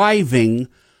thriving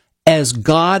as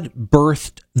God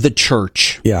birthed the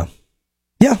church. Yeah.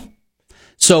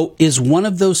 So is one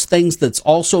of those things that's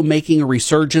also making a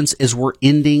resurgence as we're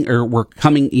ending or we're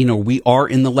coming, we are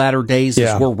in the latter days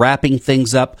as we're wrapping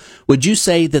things up. Would you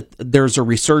say that there's a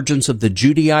resurgence of the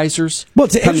Judaizers? Well,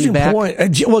 it's an coming interesting back? point.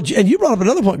 Well, and you brought up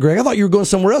another point, Greg. I thought you were going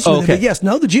somewhere else. Okay. But yes,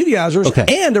 the Judaizers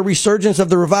and a resurgence of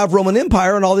the revived Roman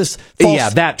Empire and all this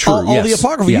false, all the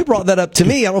Apocrypha. Yeah. You brought that up to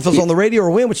me. I don't know if it was on the radio or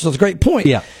when, which was a great point.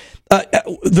 Yeah.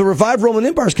 The revived Roman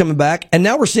Empire is coming back, and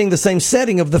now we're seeing the same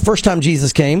setting of the first time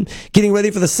Jesus came, getting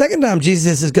ready for the second time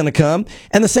Jesus is going to come,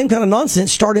 and the same kind of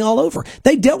nonsense starting all over.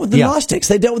 They dealt with the Gnostics.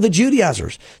 They dealt with the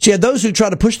Judaizers. So you had those who tried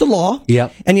to push the law,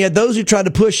 and you had those who tried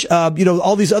to push,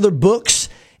 all these other books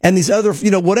and these other,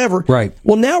 whatever. Right.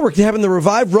 Well, now we're having the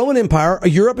revived Roman Empire.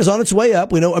 Europe is on its way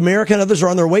up. We know America and others are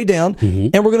on their way down,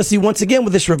 and we're going to see once again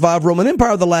with this revived Roman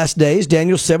Empire of the last days,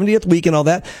 Daniel's 70th week and all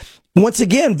that. Once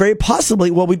again, very possibly,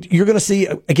 you're going to see,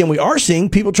 again, we are seeing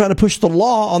people trying to push the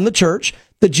law on the church,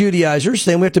 the Judaizers,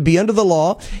 saying we have to be under the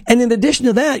law. And in addition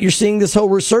to that, you're seeing this whole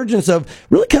resurgence of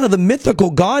really kind of the mythical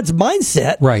gods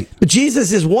mindset. Right. But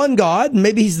Jesus is one God, and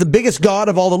maybe he's the biggest God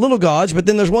of all the little gods, but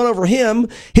then there's one over him.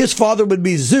 His father would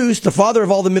be Zeus, the father of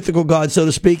all the mythical gods, so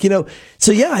to speak.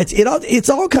 So yeah, it's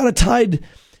all kind of tied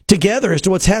together as to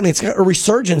what's happening. It's got a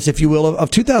resurgence, if you will, of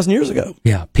 2,000 years ago.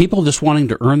 Yeah, people just wanting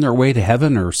to earn their way to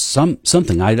heaven or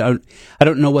something. I don't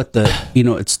know what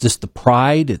it's just the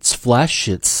pride, it's flesh,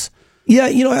 it's... Yeah,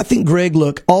 I think, Greg,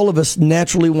 look, all of us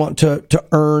naturally want to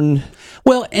earn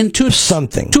and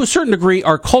something. To a certain degree,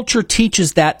 our culture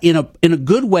teaches that in a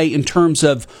good way in terms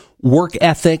of work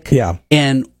ethic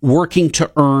and working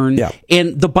to earn. Yeah.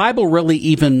 And the Bible really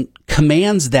even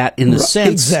commands that in a sense.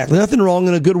 Exactly. Nothing wrong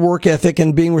in a good work ethic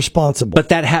and being responsible. But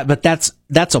that's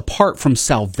that's apart from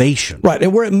salvation. Right,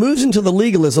 and where it moves into the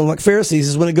legalism, like Pharisees,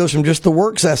 is when it goes from just the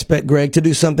works aspect, Greg, to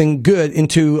do something good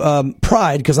into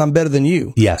pride because I'm better than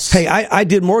you. Yes. Hey, I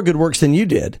did more good works than you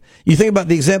did. You think about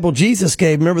the example Jesus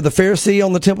gave. Remember the Pharisee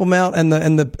on the Temple Mount and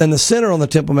the sinner on the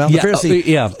Temple Mount. Yeah, the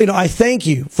Pharisee, you know, I thank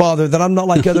you, Father, that I'm not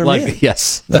like other men.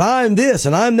 Yes. That I'm this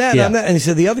and I'm that and I'm that. And he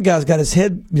said the other guy's got his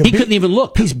head. You know, he couldn't even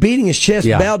look. He's beating his chest,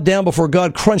 bowed down before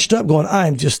God, crunched up, going, I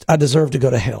deserve to go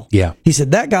to hell. Yeah. He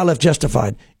said that guy left justified.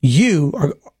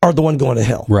 You are the one going to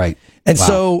hell. Right. And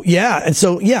so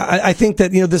I think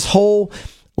that, you know, this whole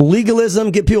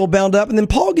legalism, get people bound up. And then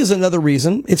Paul gives another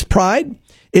reason. It's pride.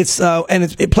 It's,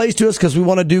 it plays to us because we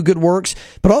want to do good works.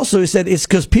 But also he said it's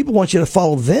because people want you to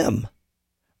follow them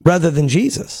rather than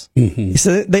Jesus. Mm-hmm. He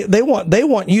said they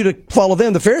want you to follow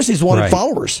them. The Pharisees wanted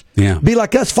followers. Yeah. Be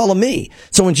like us, follow me.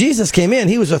 So when Jesus came in,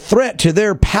 he was a threat to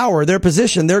their power, their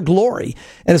position, their glory.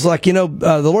 And it's like, you know,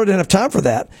 the Lord didn't have time for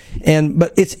that.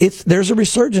 But there's a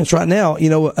resurgence right now, you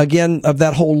know, again, of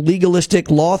that whole legalistic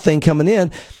law thing coming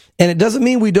in. And it doesn't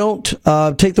mean we don't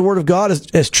take the word of God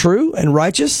as true and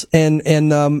righteous and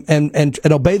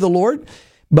obey the Lord,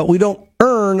 but we don't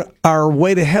earn our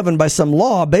way to heaven by some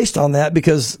law based on that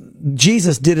because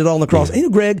Jesus did it all on the cross. Yeah. And, you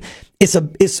know, Greg, it's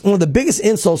one of the biggest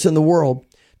insults in the world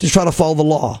to try to follow the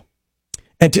law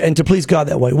and to please God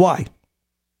that way. Why?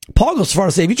 Paul goes so far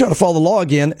to say, if you try to follow the law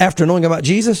again after knowing about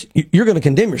Jesus, you're going to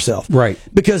condemn yourself. Right.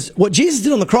 Because what Jesus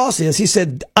did on the cross is he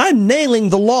said, I'm nailing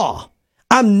the law.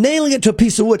 I'm nailing it to a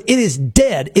piece of wood. It is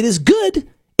dead. It is good.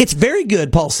 It's very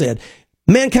good, Paul said.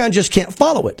 Mankind just can't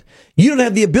follow it. You don't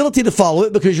have the ability to follow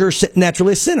it because you're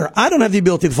naturally a sinner. I don't have the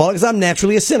ability to follow it because I'm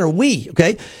naturally a sinner.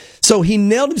 Okay? So he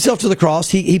nailed himself to the cross.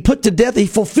 He put to death. He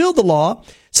fulfilled the law.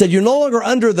 Said you're no longer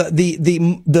under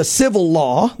the civil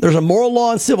law. There's a moral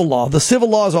law and civil law. The civil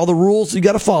law is all the rules you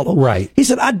got to follow. Right. He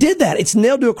said, I did that. It's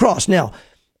nailed to a cross. Now,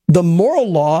 the moral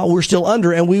law we're still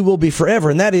under and we will be forever.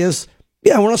 And that is,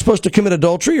 yeah, we're not supposed to commit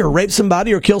adultery or rape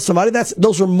somebody or kill somebody.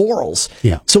 Those are morals.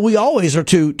 Yeah. So we always are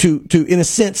to in a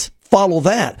sense follow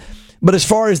that. But as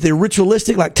far as the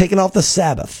ritualistic, like taking off the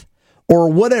Sabbath or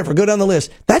whatever, go down the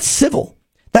list. That's civil.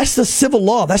 That's the civil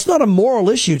law. That's not a moral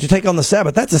issue to take on the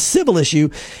Sabbath. That's a civil issue.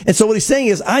 And so what he's saying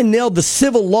is, I nailed the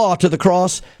civil law to the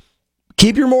cross.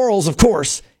 Keep your morals, of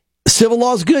course. Civil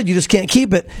law is good. You just can't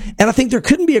keep it. And I think there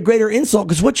couldn't be a greater insult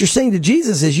because what you're saying to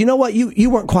Jesus is, you know what? You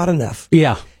weren't quite enough.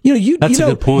 Yeah. You know, that's a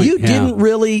good point. You didn't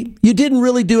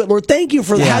really do it, Lord. Thank you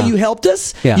for how you helped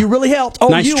us. Yeah. You really helped. Oh,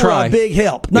 nice you try. Were a big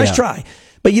help. Nice try.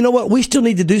 But you know what? We still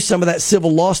need to do some of that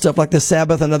civil law stuff like the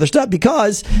Sabbath and other stuff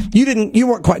because you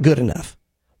weren't quite good enough.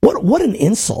 What an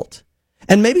insult.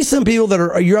 And maybe some people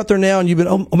you're out there now and you've been,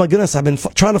 oh my goodness, I've been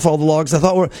trying to follow the law because I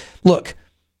thought, look,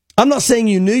 I'm not saying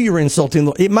you knew you were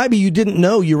insulting. It might be you didn't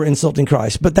know you were insulting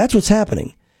Christ, but that's what's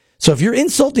happening. So if you're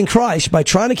insulting Christ by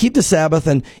trying to keep the Sabbath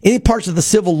and any parts of the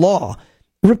civil law,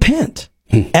 repent.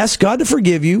 Ask God to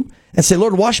forgive you and say,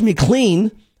 Lord, wash me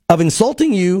clean of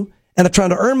insulting you and of trying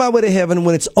to earn my way to heaven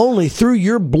when it's only through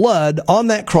your blood on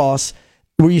that cross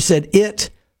where you said, it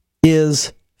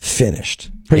is finished.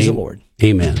 Praise the Lord.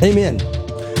 Amen. Amen.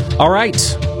 All right.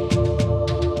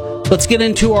 Let's get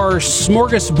into our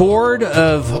smorgasbord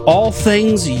of all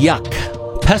things yuck.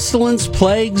 Pestilence,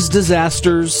 plagues,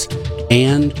 disasters,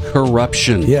 and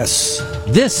corruption. Yes.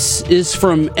 This is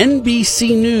from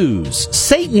NBC News.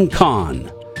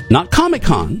 SatanCon, not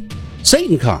Comic-Con,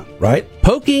 SatanCon. Right.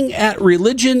 Poking at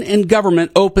religion and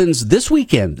government opens this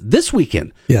weekend.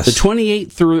 Yes. The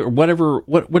 28th through whatever,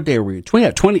 what day are we? Today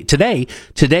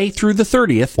through the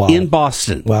 30th in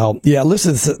Boston. Wow. Yeah,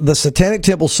 listen, the Satanic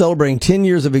Temple celebrating 10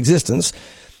 years of existence.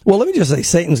 Well, let me just say,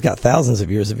 Satan's got thousands of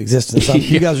years of existence.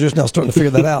 You guys are just now starting to figure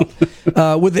that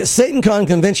out. With the SatanCon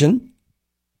convention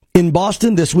in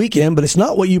Boston this weekend, but it's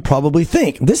not what you probably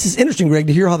think. This is interesting, Greg,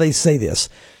 to hear how they say this.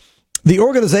 The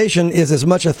organization is as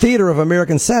much a theater of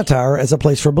American satire as a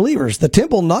place for believers. The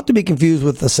temple, not to be confused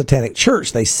with the Satanic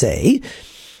Church, they say,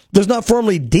 does not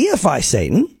formally deify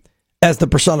Satan as the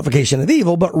personification of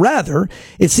evil, but rather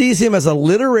it sees him as a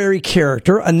literary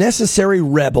character, a necessary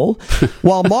rebel,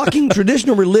 while mocking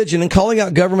traditional religion and calling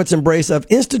out government's embrace of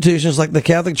institutions like the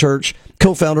Catholic Church.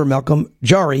 Co-founder Malcolm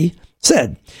Jari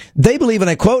said, they believe in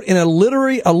a quote, in a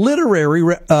literary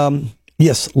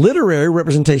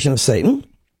representation of Satan.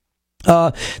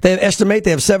 They estimate they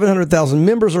have 700,000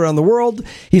 members around the world.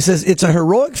 He says it's a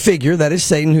heroic figure, that is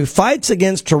Satan, who fights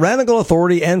against tyrannical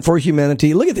authority and for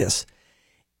humanity. Look at this.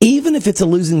 Even if it's a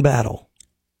losing battle.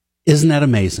 Isn't that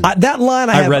amazing? That line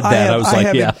I read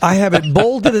that. I have it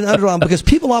bolded and underlined because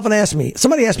people often ask me,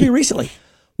 somebody asked me recently,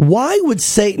 why would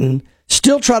Satan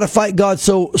still try to fight God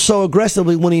so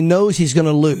aggressively when he knows he's going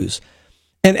to lose?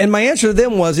 And my answer to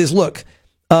them is look,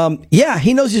 yeah,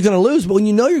 he knows he's going to lose, but when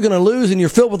you know you're going to lose and you're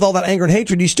filled with all that anger and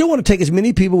hatred, you still want to take as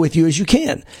many people with you as you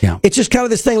can. Yeah. It's just kind of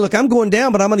this thing, look, I'm going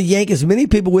down, but I'm going to yank as many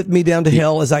people with me down to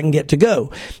hell as I can get to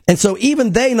go. And so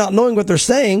even they, not knowing what they're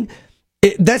saying,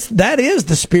 that is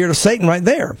the spirit of Satan right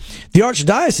there. The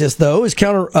archdiocese, though, is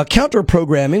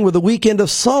counter-programming with a weekend of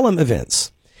solemn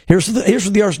events. Here's what the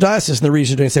archdiocese and the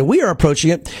region are doing. Say, we are approaching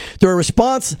it through a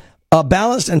response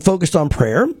balanced and focused on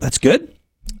prayer. That's good.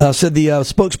 Said the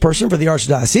spokesperson for the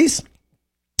archdiocese.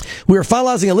 We are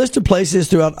finalizing a list of places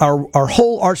throughout our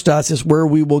whole archdiocese where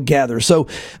we will gather. So,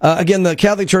 again, the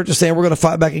Catholic Church is saying we're going to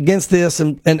fight back against this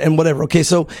and whatever. Okay,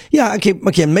 so, yeah,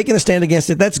 okay, making a stand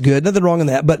against it, that's good. Nothing wrong in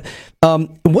that. But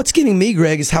what's getting me,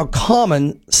 Greg, is how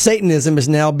common Satanism is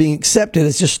now being accepted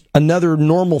as just another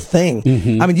normal thing.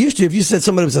 Mm-hmm. I mean, used to, if you said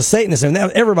somebody was a Satanist, and now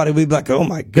everybody would be like, oh,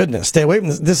 my goodness, stay away from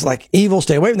this. This is like evil,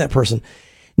 stay away from that person.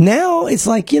 Now it's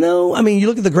like, you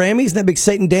look at the Grammys and that big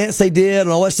Satan dance they did and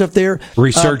all that stuff there.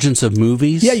 Resurgence of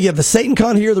movies. Yeah, you have the Satan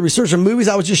Con here, the resurgence of movies.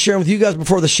 I was just sharing with you guys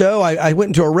before the show. I went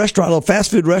into a restaurant, a little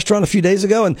fast food restaurant a few days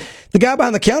ago, and the guy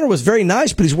behind the counter was very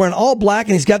nice, but he's wearing all black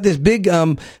and he's got this big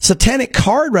satanic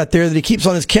card right there that he keeps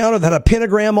on his counter that had a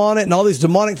pentagram on it and all these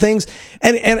demonic things.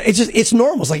 And it's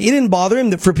normal. It's like it didn't bother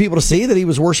him for people to see that he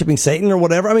was worshiping Satan or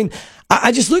whatever. I mean,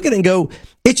 I just look at it and go,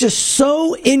 it's just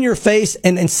so in your face,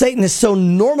 and Satan has so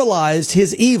normalized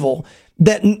his evil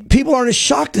that people aren't as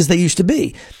shocked as they used to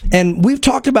be. And we've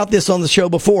talked about this on the show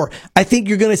before. I think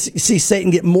you're going to see Satan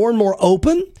get more and more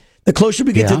open the closer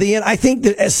we get to the end. I think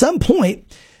that at some point,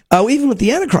 even with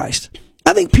the Antichrist,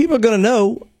 I think people are going to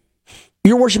know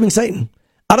you're worshiping Satan.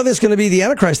 I don't think it's going to be the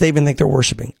Antichrist they even think they're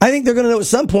worshiping. I think they're going to know at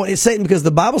some point it's Satan, because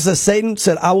the Bible says Satan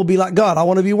said, I will be like God. I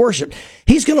want to be worshiped.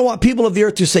 He's going to want people of the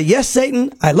earth to say, yes,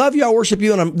 Satan, I love you, I worship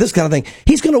you, and this kind of thing.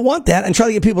 He's going to want that and try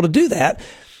to get people to do that.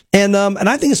 And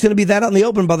I think it's going to be that out in the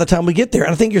open by the time we get there.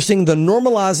 And I think you're seeing the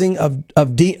normalizing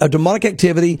of demonic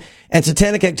activity and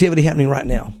satanic activity happening right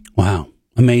now. Wow.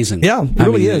 Amazing. Yeah, it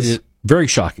really is. Very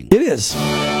shocking. It is.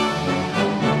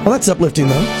 Well, that's uplifting,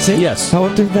 though. See? Yes. How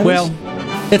uplifting that is?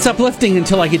 It's uplifting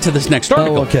until I get to this next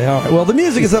article. Oh, okay, all right. Well, the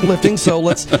music is uplifting, so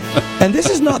let's... And this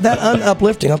is not that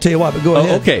uplifting, I'll tell you why, but go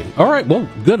ahead. Okay, all right, well,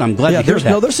 good, I'm glad to hear that.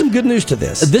 No, there's some good news to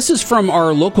this. This is from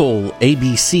our local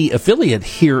ABC affiliate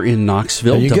here in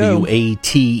Knoxville,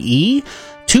 WATE.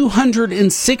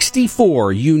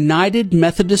 264 United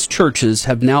Methodist churches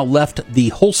have now left the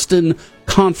Holston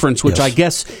Conference, which I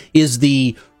guess is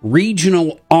the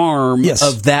regional arm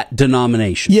of that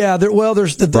denomination. Yeah,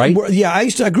 there's right?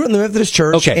 I grew up in the Methodist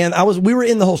Church, and we were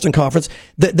in the Holston Conference.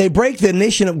 They break the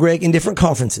nation up, Greg, in different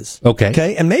conferences.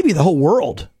 Okay, and maybe the whole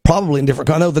world. Probably in different.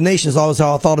 I know the nation is always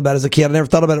how I thought about it as a kid. I never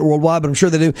thought about it worldwide, but I'm sure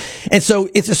they do. And so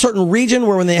it's a certain region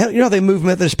where when they, how they move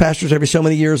Methodist pastors every so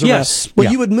many years. Yes. Well,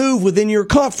 you would move within your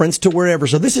conference to wherever.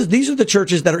 So these are the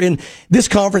churches that are in this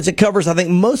conference. It covers, I think,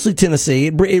 mostly Tennessee.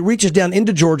 It reaches down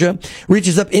into Georgia,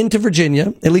 reaches up into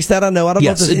Virginia. At least that I know. I don't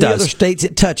know if there's any other states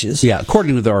it touches. Yeah,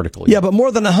 according to the article. Yeah, but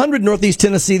more than 100 Northeast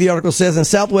Tennessee, the article says, and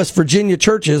Southwest Virginia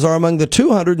churches are among the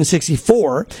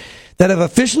 264 that have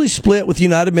officially split with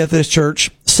United Methodist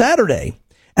Church Saturday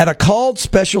at a called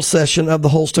special session of the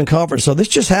Holston Conference. So this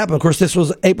just happened. Of course, this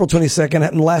was April 22nd,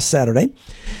 happened last Saturday.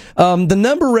 The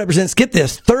number represents, get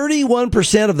this,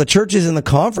 31% of the churches in the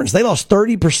conference. They lost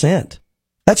 30%.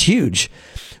 That's huge,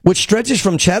 which stretches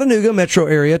from Chattanooga metro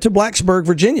area to Blacksburg,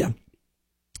 Virginia.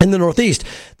 In the Northeast,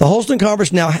 the Holston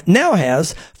Conference now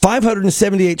has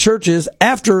 578 churches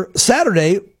after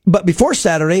Saturday, but before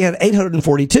Saturday had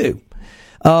 842.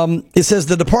 It says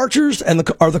the departures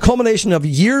are the culmination of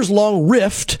years-long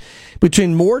rift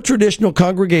between more traditional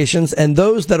congregations and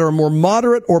those that are more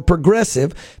moderate or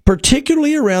progressive,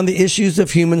 particularly around the issues of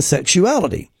human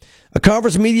sexuality. A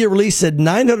conference media release said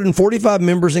 945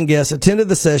 members and guests attended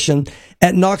the session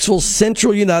at Knoxville's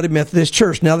Central United Methodist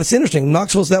Church. Now, that's interesting.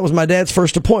 That was my dad's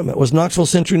first appointment, was Knoxville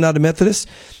Central United Methodist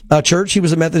Church. He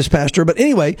was a Methodist pastor. But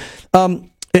anyway,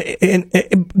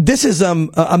 this is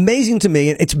amazing to me.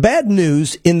 It's bad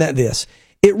news in that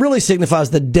it really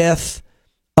signifies the death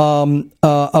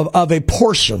of a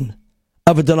portion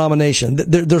of a denomination.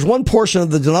 There's one portion of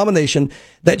the denomination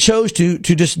that chose to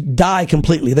just die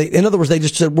completely. In other words, they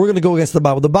just said, we're going to go against the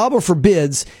Bible. The Bible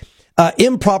forbids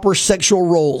improper sexual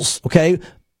roles, okay?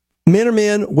 Men are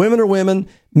men, women are women,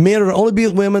 men are to only be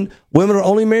with women, women are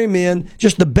only marry men.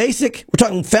 Just the basic, we're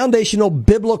talking foundational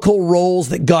biblical roles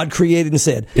that God created and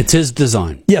said. It's his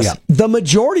design. Yes. Yeah. The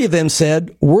majority of them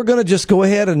said, we're going to just go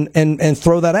ahead and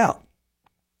throw that out.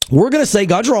 We're going to say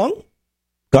God's wrong,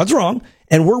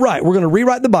 and we're right. We're going to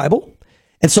rewrite the Bible.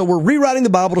 And so we're rewriting the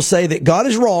Bible to say that God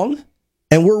is wrong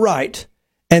and we're right.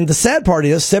 And the sad part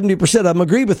is 70% of them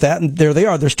agree with that, and there they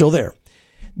are. They're still there.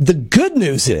 The good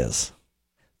news is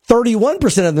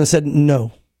 31% of them said,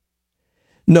 no,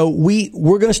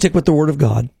 we're going to stick with the Word of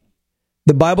God.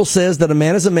 The Bible says that a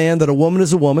man is a man, that a woman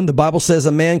is a woman. The Bible says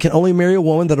a man can only marry a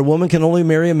woman, that a woman can only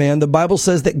marry a man. The Bible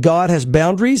says that God has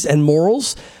boundaries and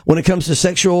morals when it comes to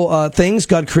sexual things.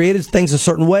 God created things a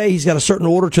certain way. He's got a certain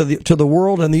order to the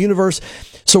world and the universe.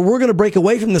 So we're going to break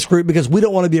away from this group because we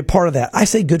don't want to be a part of that. I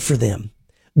say good for them.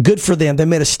 Good for them. They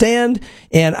made a stand.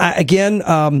 And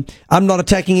I'm not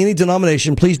attacking any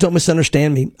denomination. Please don't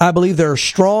misunderstand me. I believe there are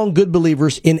strong, good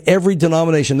believers in every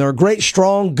denomination. There are great,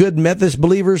 strong, good Methodist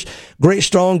believers, great,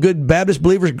 strong, good Baptist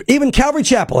believers. Even Calvary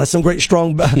Chapel has some great,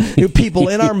 strong people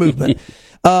in our movement.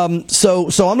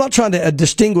 So I'm not trying to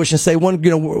distinguish and say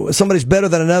somebody's better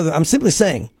than another. I'm simply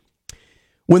saying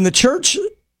when the church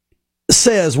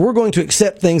says we're going to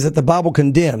accept things that the Bible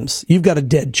condemns, you've got a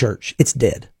dead church. It's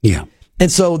dead. Yeah.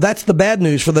 And so that's the bad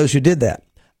news for those who did that.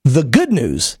 The good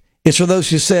news is for those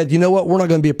who said, you know what, we're not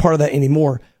going to be a part of that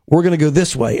anymore. We're going to go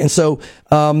this way. And so,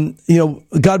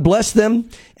 God bless them,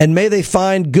 and may they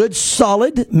find good,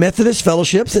 solid Methodist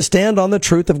fellowships that stand on the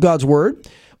truth of God's Word,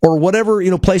 or whatever,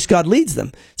 place God leads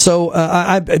them. So,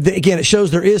 again, it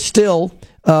shows there is still,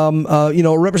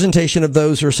 a representation of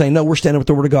those who are saying, no, we're standing with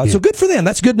the Word of God. Yeah. So good for them.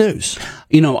 That's good news.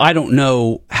 I don't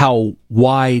know how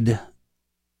wide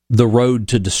the road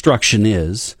to destruction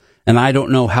is, and I don't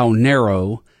know how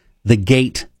narrow the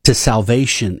gate to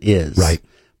salvation is. Right.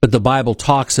 But the Bible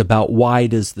talks about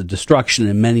wide is the destruction,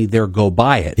 and many there go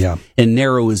by it. Yeah. And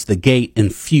narrow is the gate,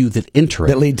 and few that enter it.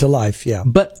 That lead to life, yeah.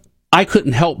 But I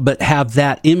couldn't help but have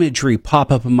that imagery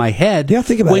pop up in my head. Yeah,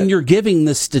 think about when it. You're giving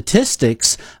the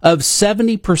statistics of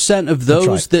 70% of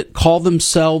those that call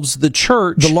themselves the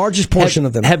church, the largest portion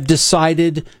of them, have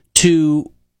decided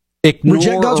to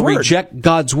reject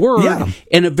God's word, yeah.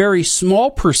 And a very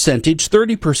small percentage,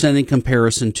 30% in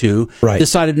comparison to,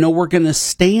 decided, no, we're going to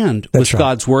stand with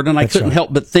God's word. And I couldn't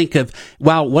help but think of,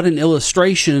 wow, what an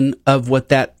illustration of what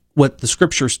the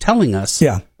Scripture's telling us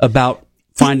about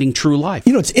finding true life.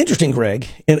 It's interesting, Greg.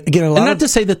 And again, not to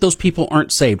say that those people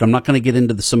aren't saved. I'm not going to get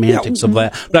into the semantics of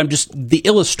that, but I'm just the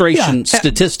illustration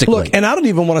statistically. Look, and I don't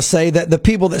even want to say that the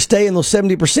people that stay in those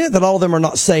 70%, that all of them are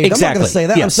not saved. Exactly. I'm not going to say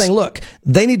that. Yes. I'm saying, look,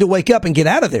 they need to wake up and get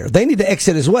out of there. They need to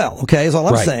exit as well. Okay, is all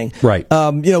I'm saying. Right.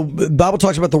 The Bible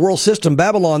talks about the world system,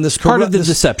 Babylon, this part of the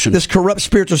deception, this corrupt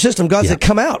spiritual system. God said,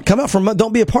 come out from,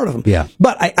 don't be a part of them. Yeah.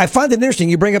 But I find it interesting.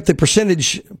 You bring up the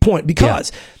percentage point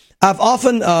because I've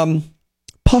often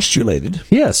postulated.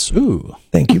 Yes. Ooh.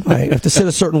 Thank you. I have to sit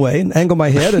a certain way and angle my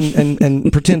head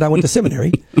and pretend I went to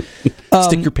seminary.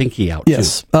 Stick your pinky out.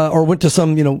 Yes. Or went to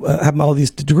some, have all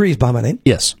these degrees by my name.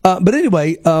 Yes. But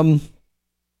anyway, and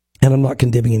I'm not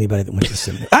condemning anybody that went to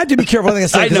seminary. I have to be careful what I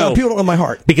say. I know. People don't know my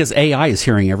heart. Because AI is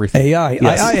hearing everything. AI.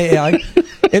 Yes.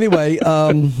 Anyway,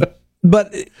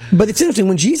 but it's interesting.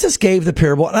 When Jesus gave the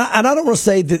parable, and I don't want to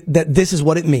say that this is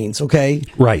what it means, okay?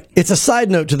 Right. It's a side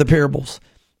note to the parables.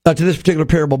 To this particular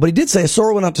parable, but he did say a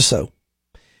sower went out to sow.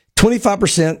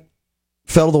 25%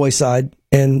 fell to the wayside,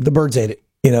 and the birds ate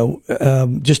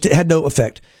it. Just it had no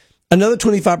effect. Another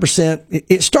 25%,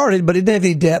 it started, but it didn't have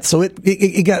any depth, so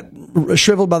it got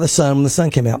shriveled by the sun when the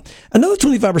sun came out. Another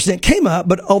 25% came up,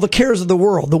 but all the cares of the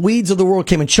world, the weeds of the world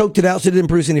came and choked it out, so it didn't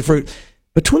produce any fruit.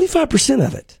 But 25%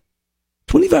 of it,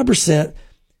 25%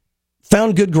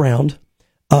 found good ground,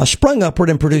 sprung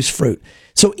upward and produced fruit.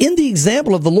 So in the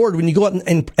example of the Lord, when you go out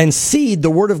and seed the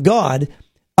Word of God,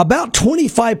 about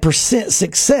 25%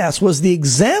 success was the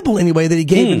example anyway that he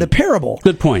gave in the parable.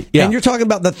 Good point. Yeah. And you're talking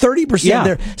about the 30%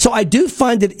 there. So I do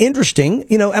find it interesting,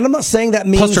 and I'm not saying that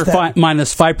means plus or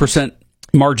minus 5%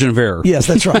 margin of error. Yes,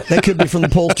 that's right. That could be from the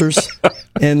pollsters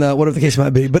and whatever the case might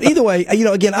be. But either way,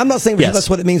 again, I'm not saying that's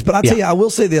what it means, but I'll tell you, I will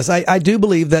say this. I do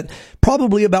believe that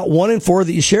probably about 1 in 4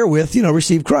 that you share with,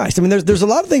 receive Christ. I mean, there's a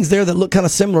lot of things there that look kind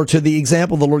of similar to the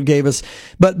example the Lord gave us.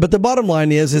 But the bottom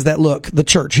line is that, look, the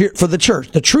church,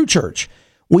 the true church,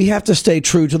 we have to stay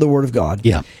true to the Word of God.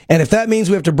 Yeah. And if that means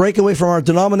we have to break away from our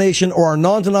denomination or our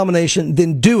non-denomination,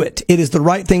 then do it. It is the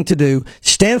right thing to do.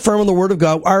 Stand firm on the Word of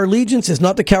God. Our allegiance is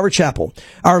not to Calvary Chapel.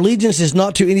 Our allegiance is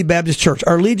not to any Baptist church.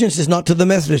 Our allegiance is not to the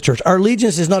Methodist church. Our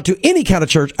allegiance is not to any kind of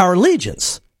church. Our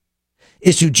allegiance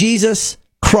is to Jesus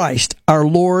Christ, our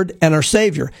Lord and our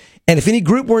Savior. And if any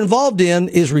group we're involved in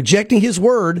is rejecting His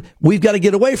Word, we've got to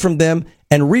get away from them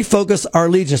and refocus our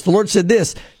allegiance. The Lord said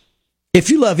this, if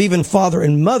you love even father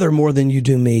and mother more than you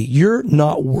do me, you're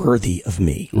not worthy of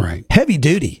me. Right. Heavy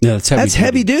duty. Yeah, that's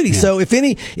heavy duty. Yeah. So if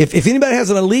anybody has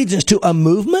an allegiance to a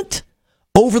movement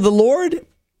over the Lord,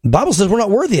 the Bible says we're not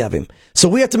worthy of Him. So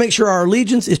we have to make sure our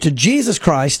allegiance is to Jesus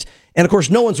Christ And of course,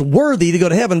 no one's worthy to go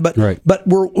to heaven, but Right. but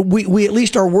we at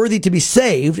least are worthy to be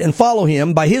saved and follow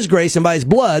Him by His grace and by His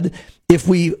blood if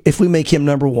we make Him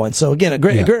number one. So again, a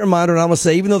great reminder. And I'm going to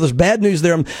say, even though there's bad news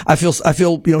there, I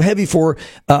feel heavy for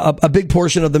a big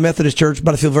portion of the Methodist Church,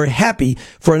 but I feel very happy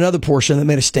for another portion that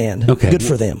made a stand. Okay, good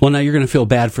for them. Well, now you're going to feel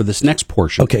bad for this next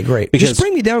portion. Okay, great. Because Just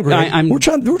bring me down, Greg. We're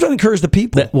trying to encourage the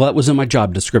people. That was in my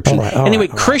job description. All right, all anyway,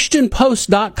 right, all right.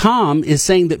 ChristianPost.com is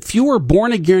saying that fewer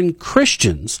born-again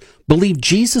Christians believe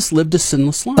Jesus lived a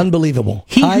sinless life. Unbelievable.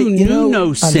 He who knew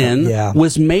no sin Yeah.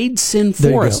 was made sin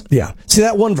There you for go. us. Yeah. See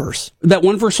that one verse. That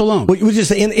one verse alone. We just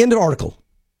say end of article.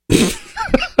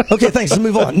 Okay, thanks. Let's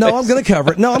move on. No, I'm going to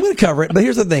cover it. But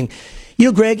here's the thing.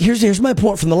 Greg, here's my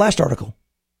point from the last article.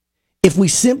 If we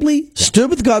simply stood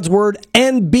with God's word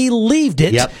and believed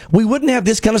it, we wouldn't have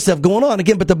this kind of stuff going on.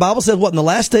 Again, but the Bible says what? In the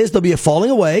last days, there'll be a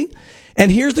falling away. And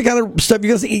here's the kind of stuff you're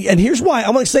going to see. And here's why.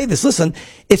 I'm going to say this. Listen,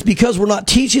 it's because we're not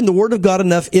teaching the word of God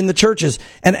enough in the churches.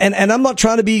 And I'm not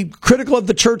trying to be critical of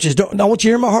the churches. I want you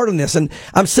to hear my heart on this. And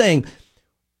I'm saying,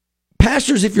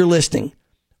 pastors, if you're listening,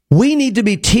 we need to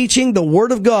be teaching the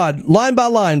word of God line by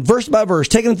line, verse by verse,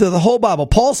 taking it through the whole Bible.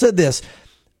 Paul said this,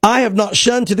 I have not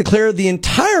shunned to declare the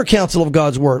entire counsel of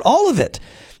God's word, all of it.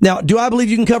 Now, do I believe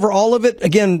you can cover all of it?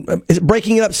 Again,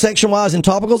 breaking it up section-wise in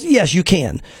topicals? Yes, you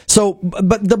can. So,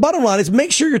 but the bottom line is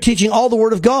make sure you're teaching all the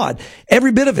Word of God,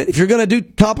 every bit of it. If you're going to do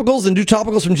topicals, then do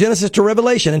topicals from Genesis to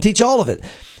Revelation and teach all of it.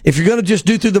 If you're going to just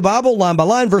do through the Bible, line by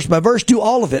line, verse by verse, do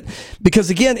all of it.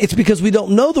 Because again, it's because we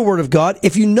don't know the Word of God.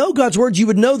 If you know God's Word, you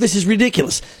would know this is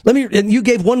ridiculous. And you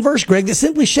gave one verse, Greg, that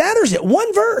simply shatters it.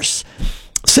 One verse.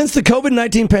 Since the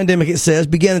COVID-19 pandemic, it says,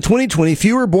 began in 2020,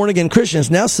 fewer born-again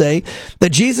Christians now say that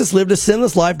Jesus lived a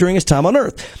sinless life during his time on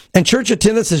earth. And church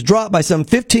attendance has dropped by some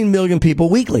 15 million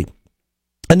people weekly.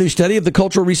 A new study of the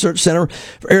Cultural Research Center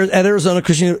at Arizona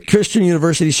Christian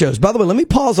University shows. By the way, let me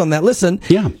pause on that. Listen,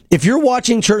 if you're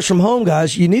watching church from home,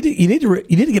 guys, you need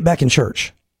to get back in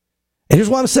church. And here's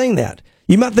why I'm saying that.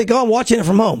 You might think, I'm watching it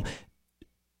from home.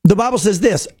 The Bible says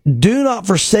this, do not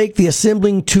forsake the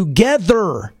assembling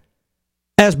together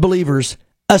as believers,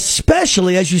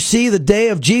 especially as you see the day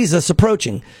of Jesus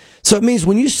approaching. So it means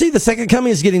when you see the second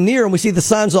coming is getting near and we see the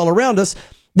signs all around us,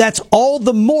 that's all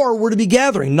the more we're to be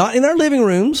gathering, not in our living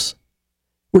rooms.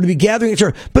 We're to be gathering at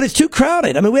church, but it's too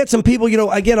crowded. I mean, we had some people,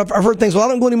 again, I've heard things, well, I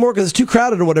don't go anymore because it's too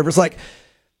crowded or whatever. It's like,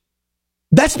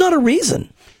 that's not a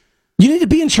reason. You need to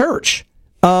be in church.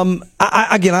 I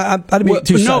didn't mean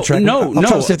too sidetracked. I'm trying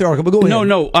to stay the article, but go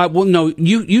ahead.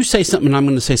 You say something, and I'm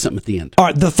going to say something at the end. All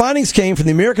right, the findings came from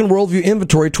the American Worldview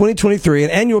Inventory 2023,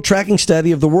 an annual tracking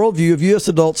study of the worldview of U.S.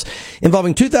 adults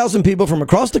involving 2,000 people from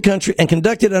across the country and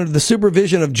conducted under the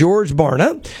supervision of George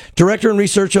Barna, Director and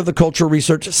Research of the Cultural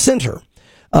Research Center.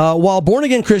 While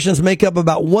born-again Christians make up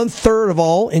about 1/3 of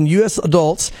all in U.S.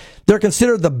 adults, they're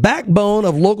considered the backbone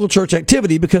of local church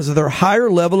activity because of their higher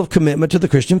level of commitment to the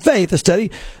Christian faith. A study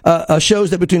shows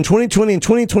that between 2020 and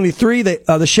 2023,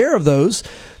 the share of those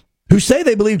who say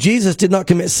they believe Jesus did not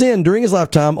commit sin during his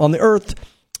lifetime on the earth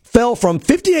fell from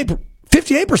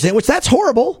 58%, which that's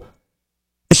horrible.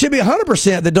 It should be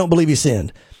 100% that don't believe he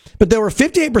sinned. But there were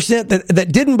 58%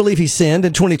 that didn't believe he sinned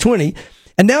in 2020,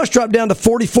 and now it's dropped down to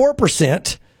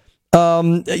 44%.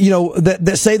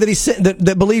 That say that he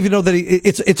that believe that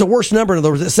it's a worse number. In other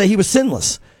words, that say he was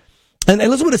sinless. And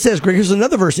listen what it says, Greg. Here's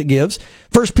another verse it gives.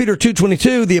 1 Peter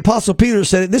 2:22. The Apostle Peter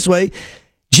said it this way: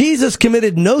 Jesus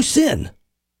committed no sin,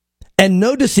 and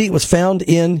no deceit was found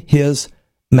in his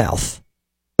mouth.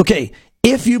 Okay,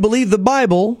 if you believe the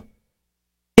Bible,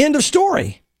 end of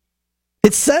story.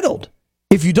 It's settled.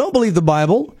 If you don't believe the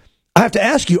Bible, I have to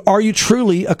ask you: are you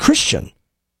truly a Christian?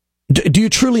 Do you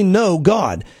truly know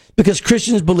God? Because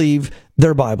Christians believe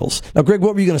their Bibles. Now, Greg,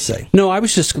 what were you going to say? No, I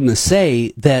was just going to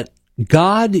say that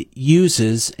God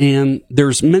uses, and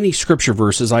there's many scripture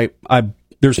verses.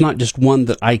 There's not just one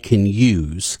that I can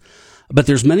use, but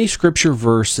there's many scripture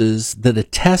verses that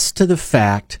attest to the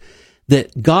fact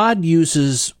that God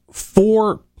uses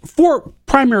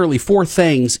primarily four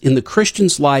things in the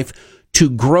Christian's life to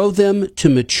grow them, to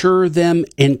mature them,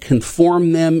 and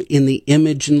conform them in the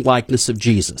image and likeness of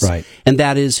Jesus. Right. And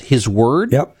that is his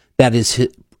word. Yep. That is his,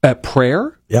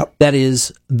 prayer. Yep. That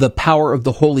is the power of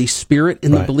the Holy Spirit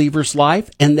in the believer's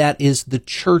life. And that is the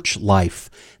church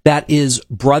life. That is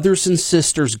brothers and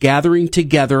sisters gathering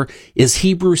together. As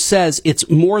Hebrews says, it's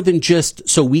more than just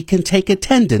so we can take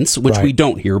attendance, which we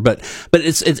don't here, but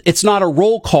it's not a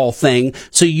roll call thing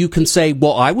so you can say,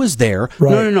 well, I was there.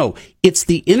 Right. No. It's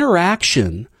the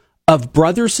interaction of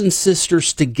brothers and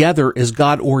sisters together as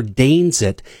God ordains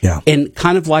it. Yeah. And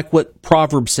kind of like what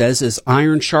Proverbs says is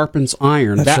iron sharpens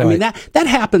iron. That's I mean, right. that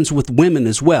happens with women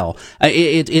as well.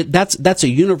 That's a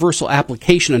universal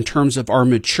application in terms of our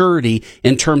maturity,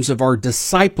 in terms of our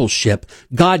discipleship.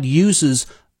 God uses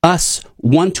us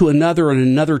one to another and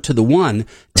another to the one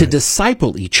to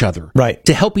disciple each other, Right.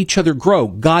 to help each other grow.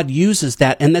 God uses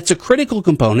that, and that's a critical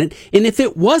component. And if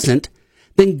it wasn't,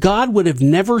 then God would have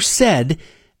never said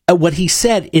what he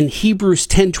said in Hebrews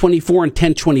 10:24 and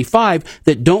 10:25,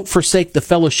 that don't forsake the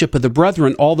fellowship of the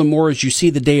brethren, all the more as you see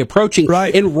the day approaching.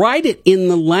 Right. And write it in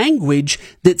the language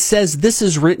that says this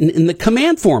is written in the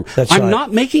command form. That's I'm right.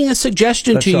 not making a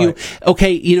suggestion That's to you, right.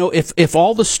 okay, if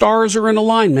all the stars are in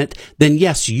alignment, then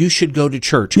yes, you should go to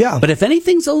church. Yeah. But if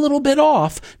anything's a little bit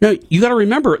off, no, you got to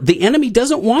remember, the enemy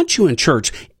doesn't want you in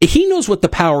church. He knows what the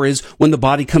power is when the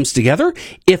body comes together.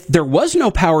 If there was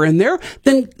no power in there,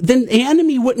 then the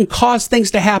enemy wouldn't cause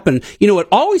things to happen. It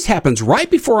always happens right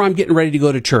before I'm getting ready to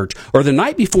go to church, or the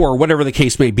night before, or whatever the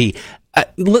case may be.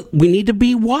 Look, we need to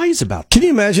be wise about that. Can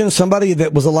you imagine somebody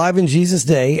that was alive in Jesus'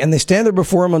 day, and they stand there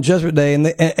before him on Judgment Day,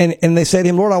 and they say to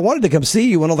him, "Lord, I wanted to come see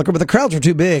you, but the crowds were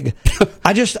too big.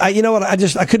 I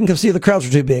couldn't come see you. The crowds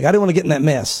were too big. I didn't want to get in that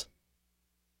mess."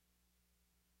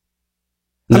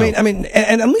 No. I mean,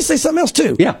 and let me say something else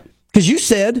too. Yeah. Because you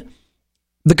said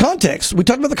the context. We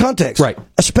talked about the context. Right.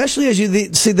 Especially as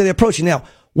you see the day approaching. Now,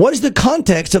 what is the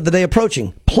context of the day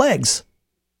approaching? Plagues,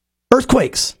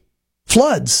 earthquakes,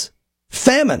 floods,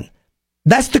 famine.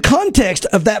 That's the context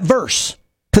of that verse.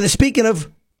 Because it's speaking of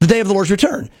the day of the Lord's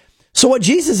return. So what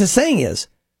Jesus is saying is,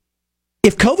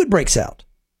 if COVID breaks out,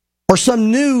 or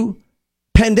some new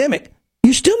pandemic,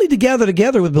 you still need to gather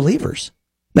together with believers.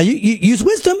 Now, you use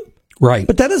wisdom. Right.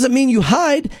 But that doesn't mean you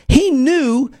hide. He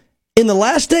knew in the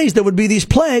last days there would be these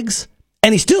plagues,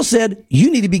 and he still said,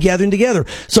 you need to be gathering together.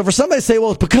 So for somebody to say,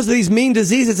 well, it's because of these mean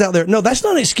diseases out there. No, that's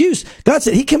not an excuse. God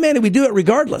said he commanded we do it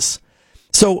regardless.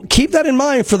 So keep that in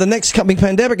mind for the next coming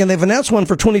pandemic, and they've announced one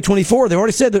for 2024. They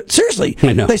already said that, seriously.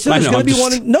 I know. They said there's going to be I'm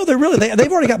just- one. No, they're really,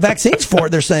 they've already got vaccines for it,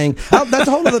 they're saying. That's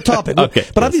a whole other topic. Okay.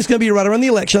 But I think it's going to be right around the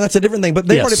election. That's a different thing. But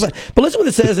they've Yes. already planned. But listen what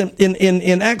it says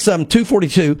in Acts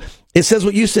 2:42. It says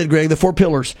what you said, Greg, the four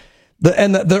pillars.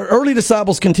 The early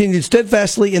disciples continued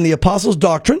steadfastly in the apostles'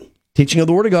 doctrine, teaching of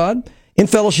the word of God, in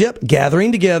fellowship,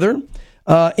 gathering together,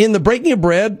 in the breaking of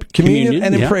bread, communion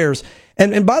and in yeah. prayers.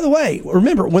 And by the way,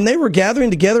 remember, when they were gathering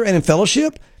together and in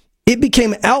fellowship, it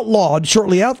became outlawed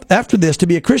shortly after this to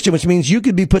be a Christian, which means you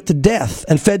could be put to death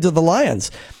and fed to the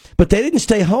lions. But they didn't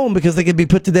stay home because they could be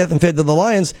put to death and fed to the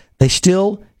lions. They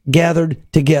still gathered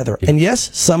together. And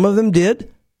yes, some of them did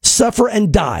suffer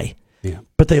and die. Yeah.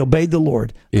 But they obeyed the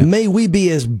Lord. Yeah. May we be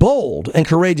as bold and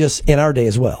courageous in our day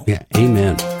as well. Yeah,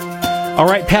 amen. All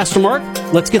right, Pastor Mark,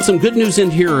 let's get some good news in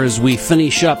here as we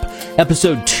finish up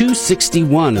episode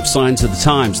 261 of Signs of the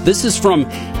Times. This is from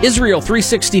Israel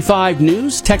 365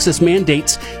 News. Texas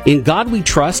mandates in God we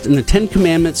trust and the Ten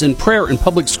Commandments in prayer in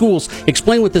public schools.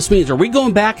 Explain what this means. Are we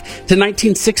going back to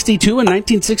 1962 and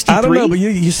 1963? I don't know, but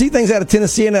you see things out of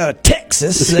Tennessee and out of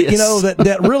Texas that, Yes.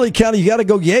 that really kind of, you got to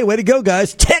go, yay, way to go,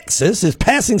 guys. Texas is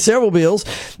passing several bills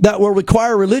that will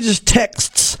require religious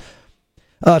texts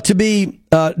to be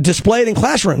displayed in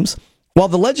classrooms. While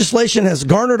the legislation has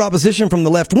garnered opposition from the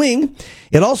left wing,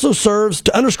 it also serves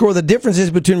to underscore the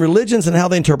differences between religions and how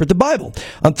they interpret the Bible.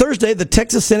 On Thursday, the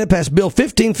Texas Senate passed Bill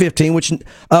 1515,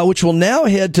 which will now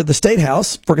head to the State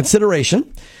House for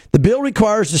consideration. The bill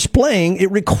requires displaying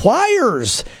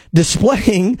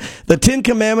the Ten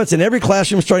Commandments in every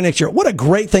classroom starting next year. What a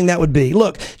great thing that would be.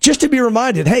 Look, just to be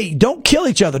reminded, hey, don't kill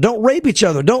each other, don't rape each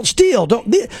other, don't steal,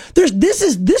 this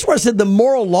is where I said the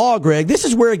moral law, Greg. This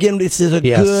is where, again, this is a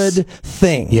Yes. good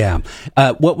thing. Yeah.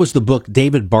 What was the book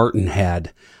David Barton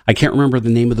had? I can't remember the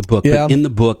name of the book, Yeah. but in the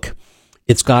book,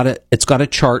 it's got a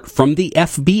chart from the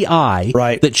FBI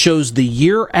Right. that shows the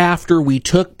year after we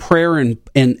took prayer and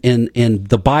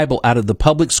the Bible out of the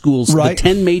public schools, Right. the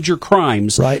 10 major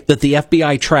crimes Right. that the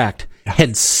FBI tracked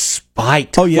had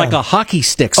spiked Oh, yeah. like a hockey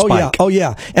stick spike. Oh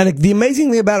yeah. And the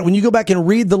amazing thing about it, when you go back and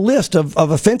read the list of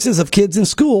offenses of kids in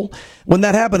school, when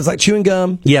that happens, like chewing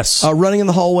gum, Yes. running in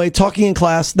the hallway, talking in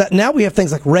class. That now we have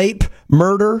things like rape,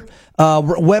 murder,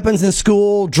 weapons in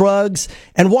school, drugs,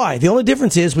 and why? The only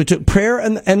difference is we took prayer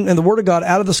and the Word of God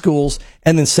out of the schools,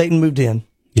 and then Satan moved in.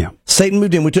 Yeah. Satan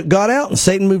moved in. We took God out and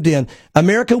Satan moved in.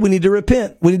 America, we need to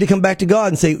repent. We need to come back to God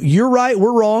and say, you're right,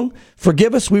 we're wrong.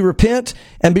 Forgive us. We repent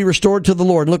and be restored to the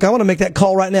Lord. Look, I want to make that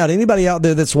call right now to anybody out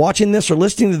there that's watching this or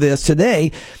listening to this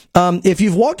today. If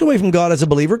you've walked away from God as a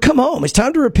believer, come home. It's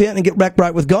time to repent and get back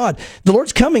right with God. The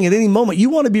Lord's coming at any moment. You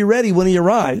want to be ready when he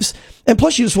arrives. And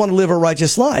plus, you just want to live a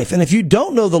righteous life. And if you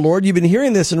don't know the Lord, you've been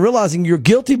hearing this and realizing you're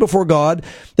guilty before God,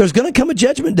 there's going to come a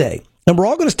judgment day. And we're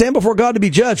all going to stand before God to be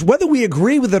judged. Whether we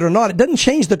agree with it or not, it doesn't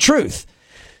change the truth.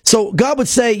 So God would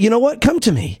say, you know what? Come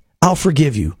to me. I'll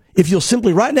forgive you. If you'll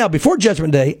simply right now, before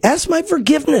Judgment Day, ask my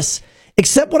forgiveness.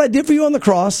 Accept what I did for you on the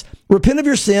cross. Repent of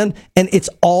your sin. And it's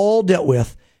all dealt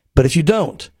with. But if you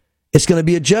don't, it's going to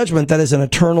be a judgment that is an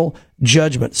eternal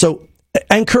judgment. So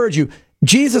I encourage you.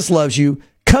 Jesus loves you.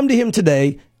 Come to him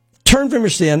today. Turn from your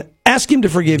sin. Ask him to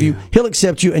forgive you. He'll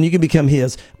accept you and you can become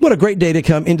his. What a great day to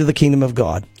come into the kingdom of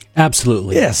God.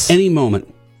 Absolutely. Yes. Any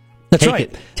moment. That's Take right.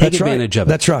 it. Take That's advantage right. of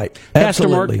it. That's right. Pastor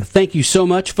Absolutely. Mark, thank you so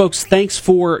much. Folks, thanks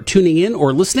for tuning in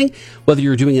or listening, whether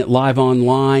you're doing it live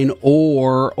online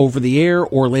or over the air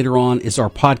or later on is our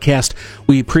podcast.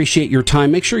 We appreciate your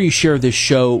time. Make sure you share this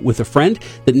show with a friend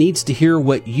that needs to hear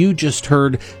what you just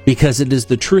heard, because it is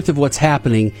the truth of what's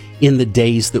happening in the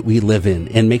days that we live in.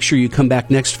 And make sure you come back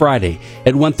next Friday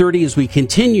at 1:30 as we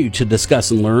continue to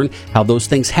discuss and learn how those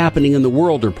things happening in the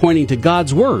world are pointing to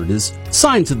God's Word as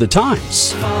signs of the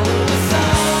times.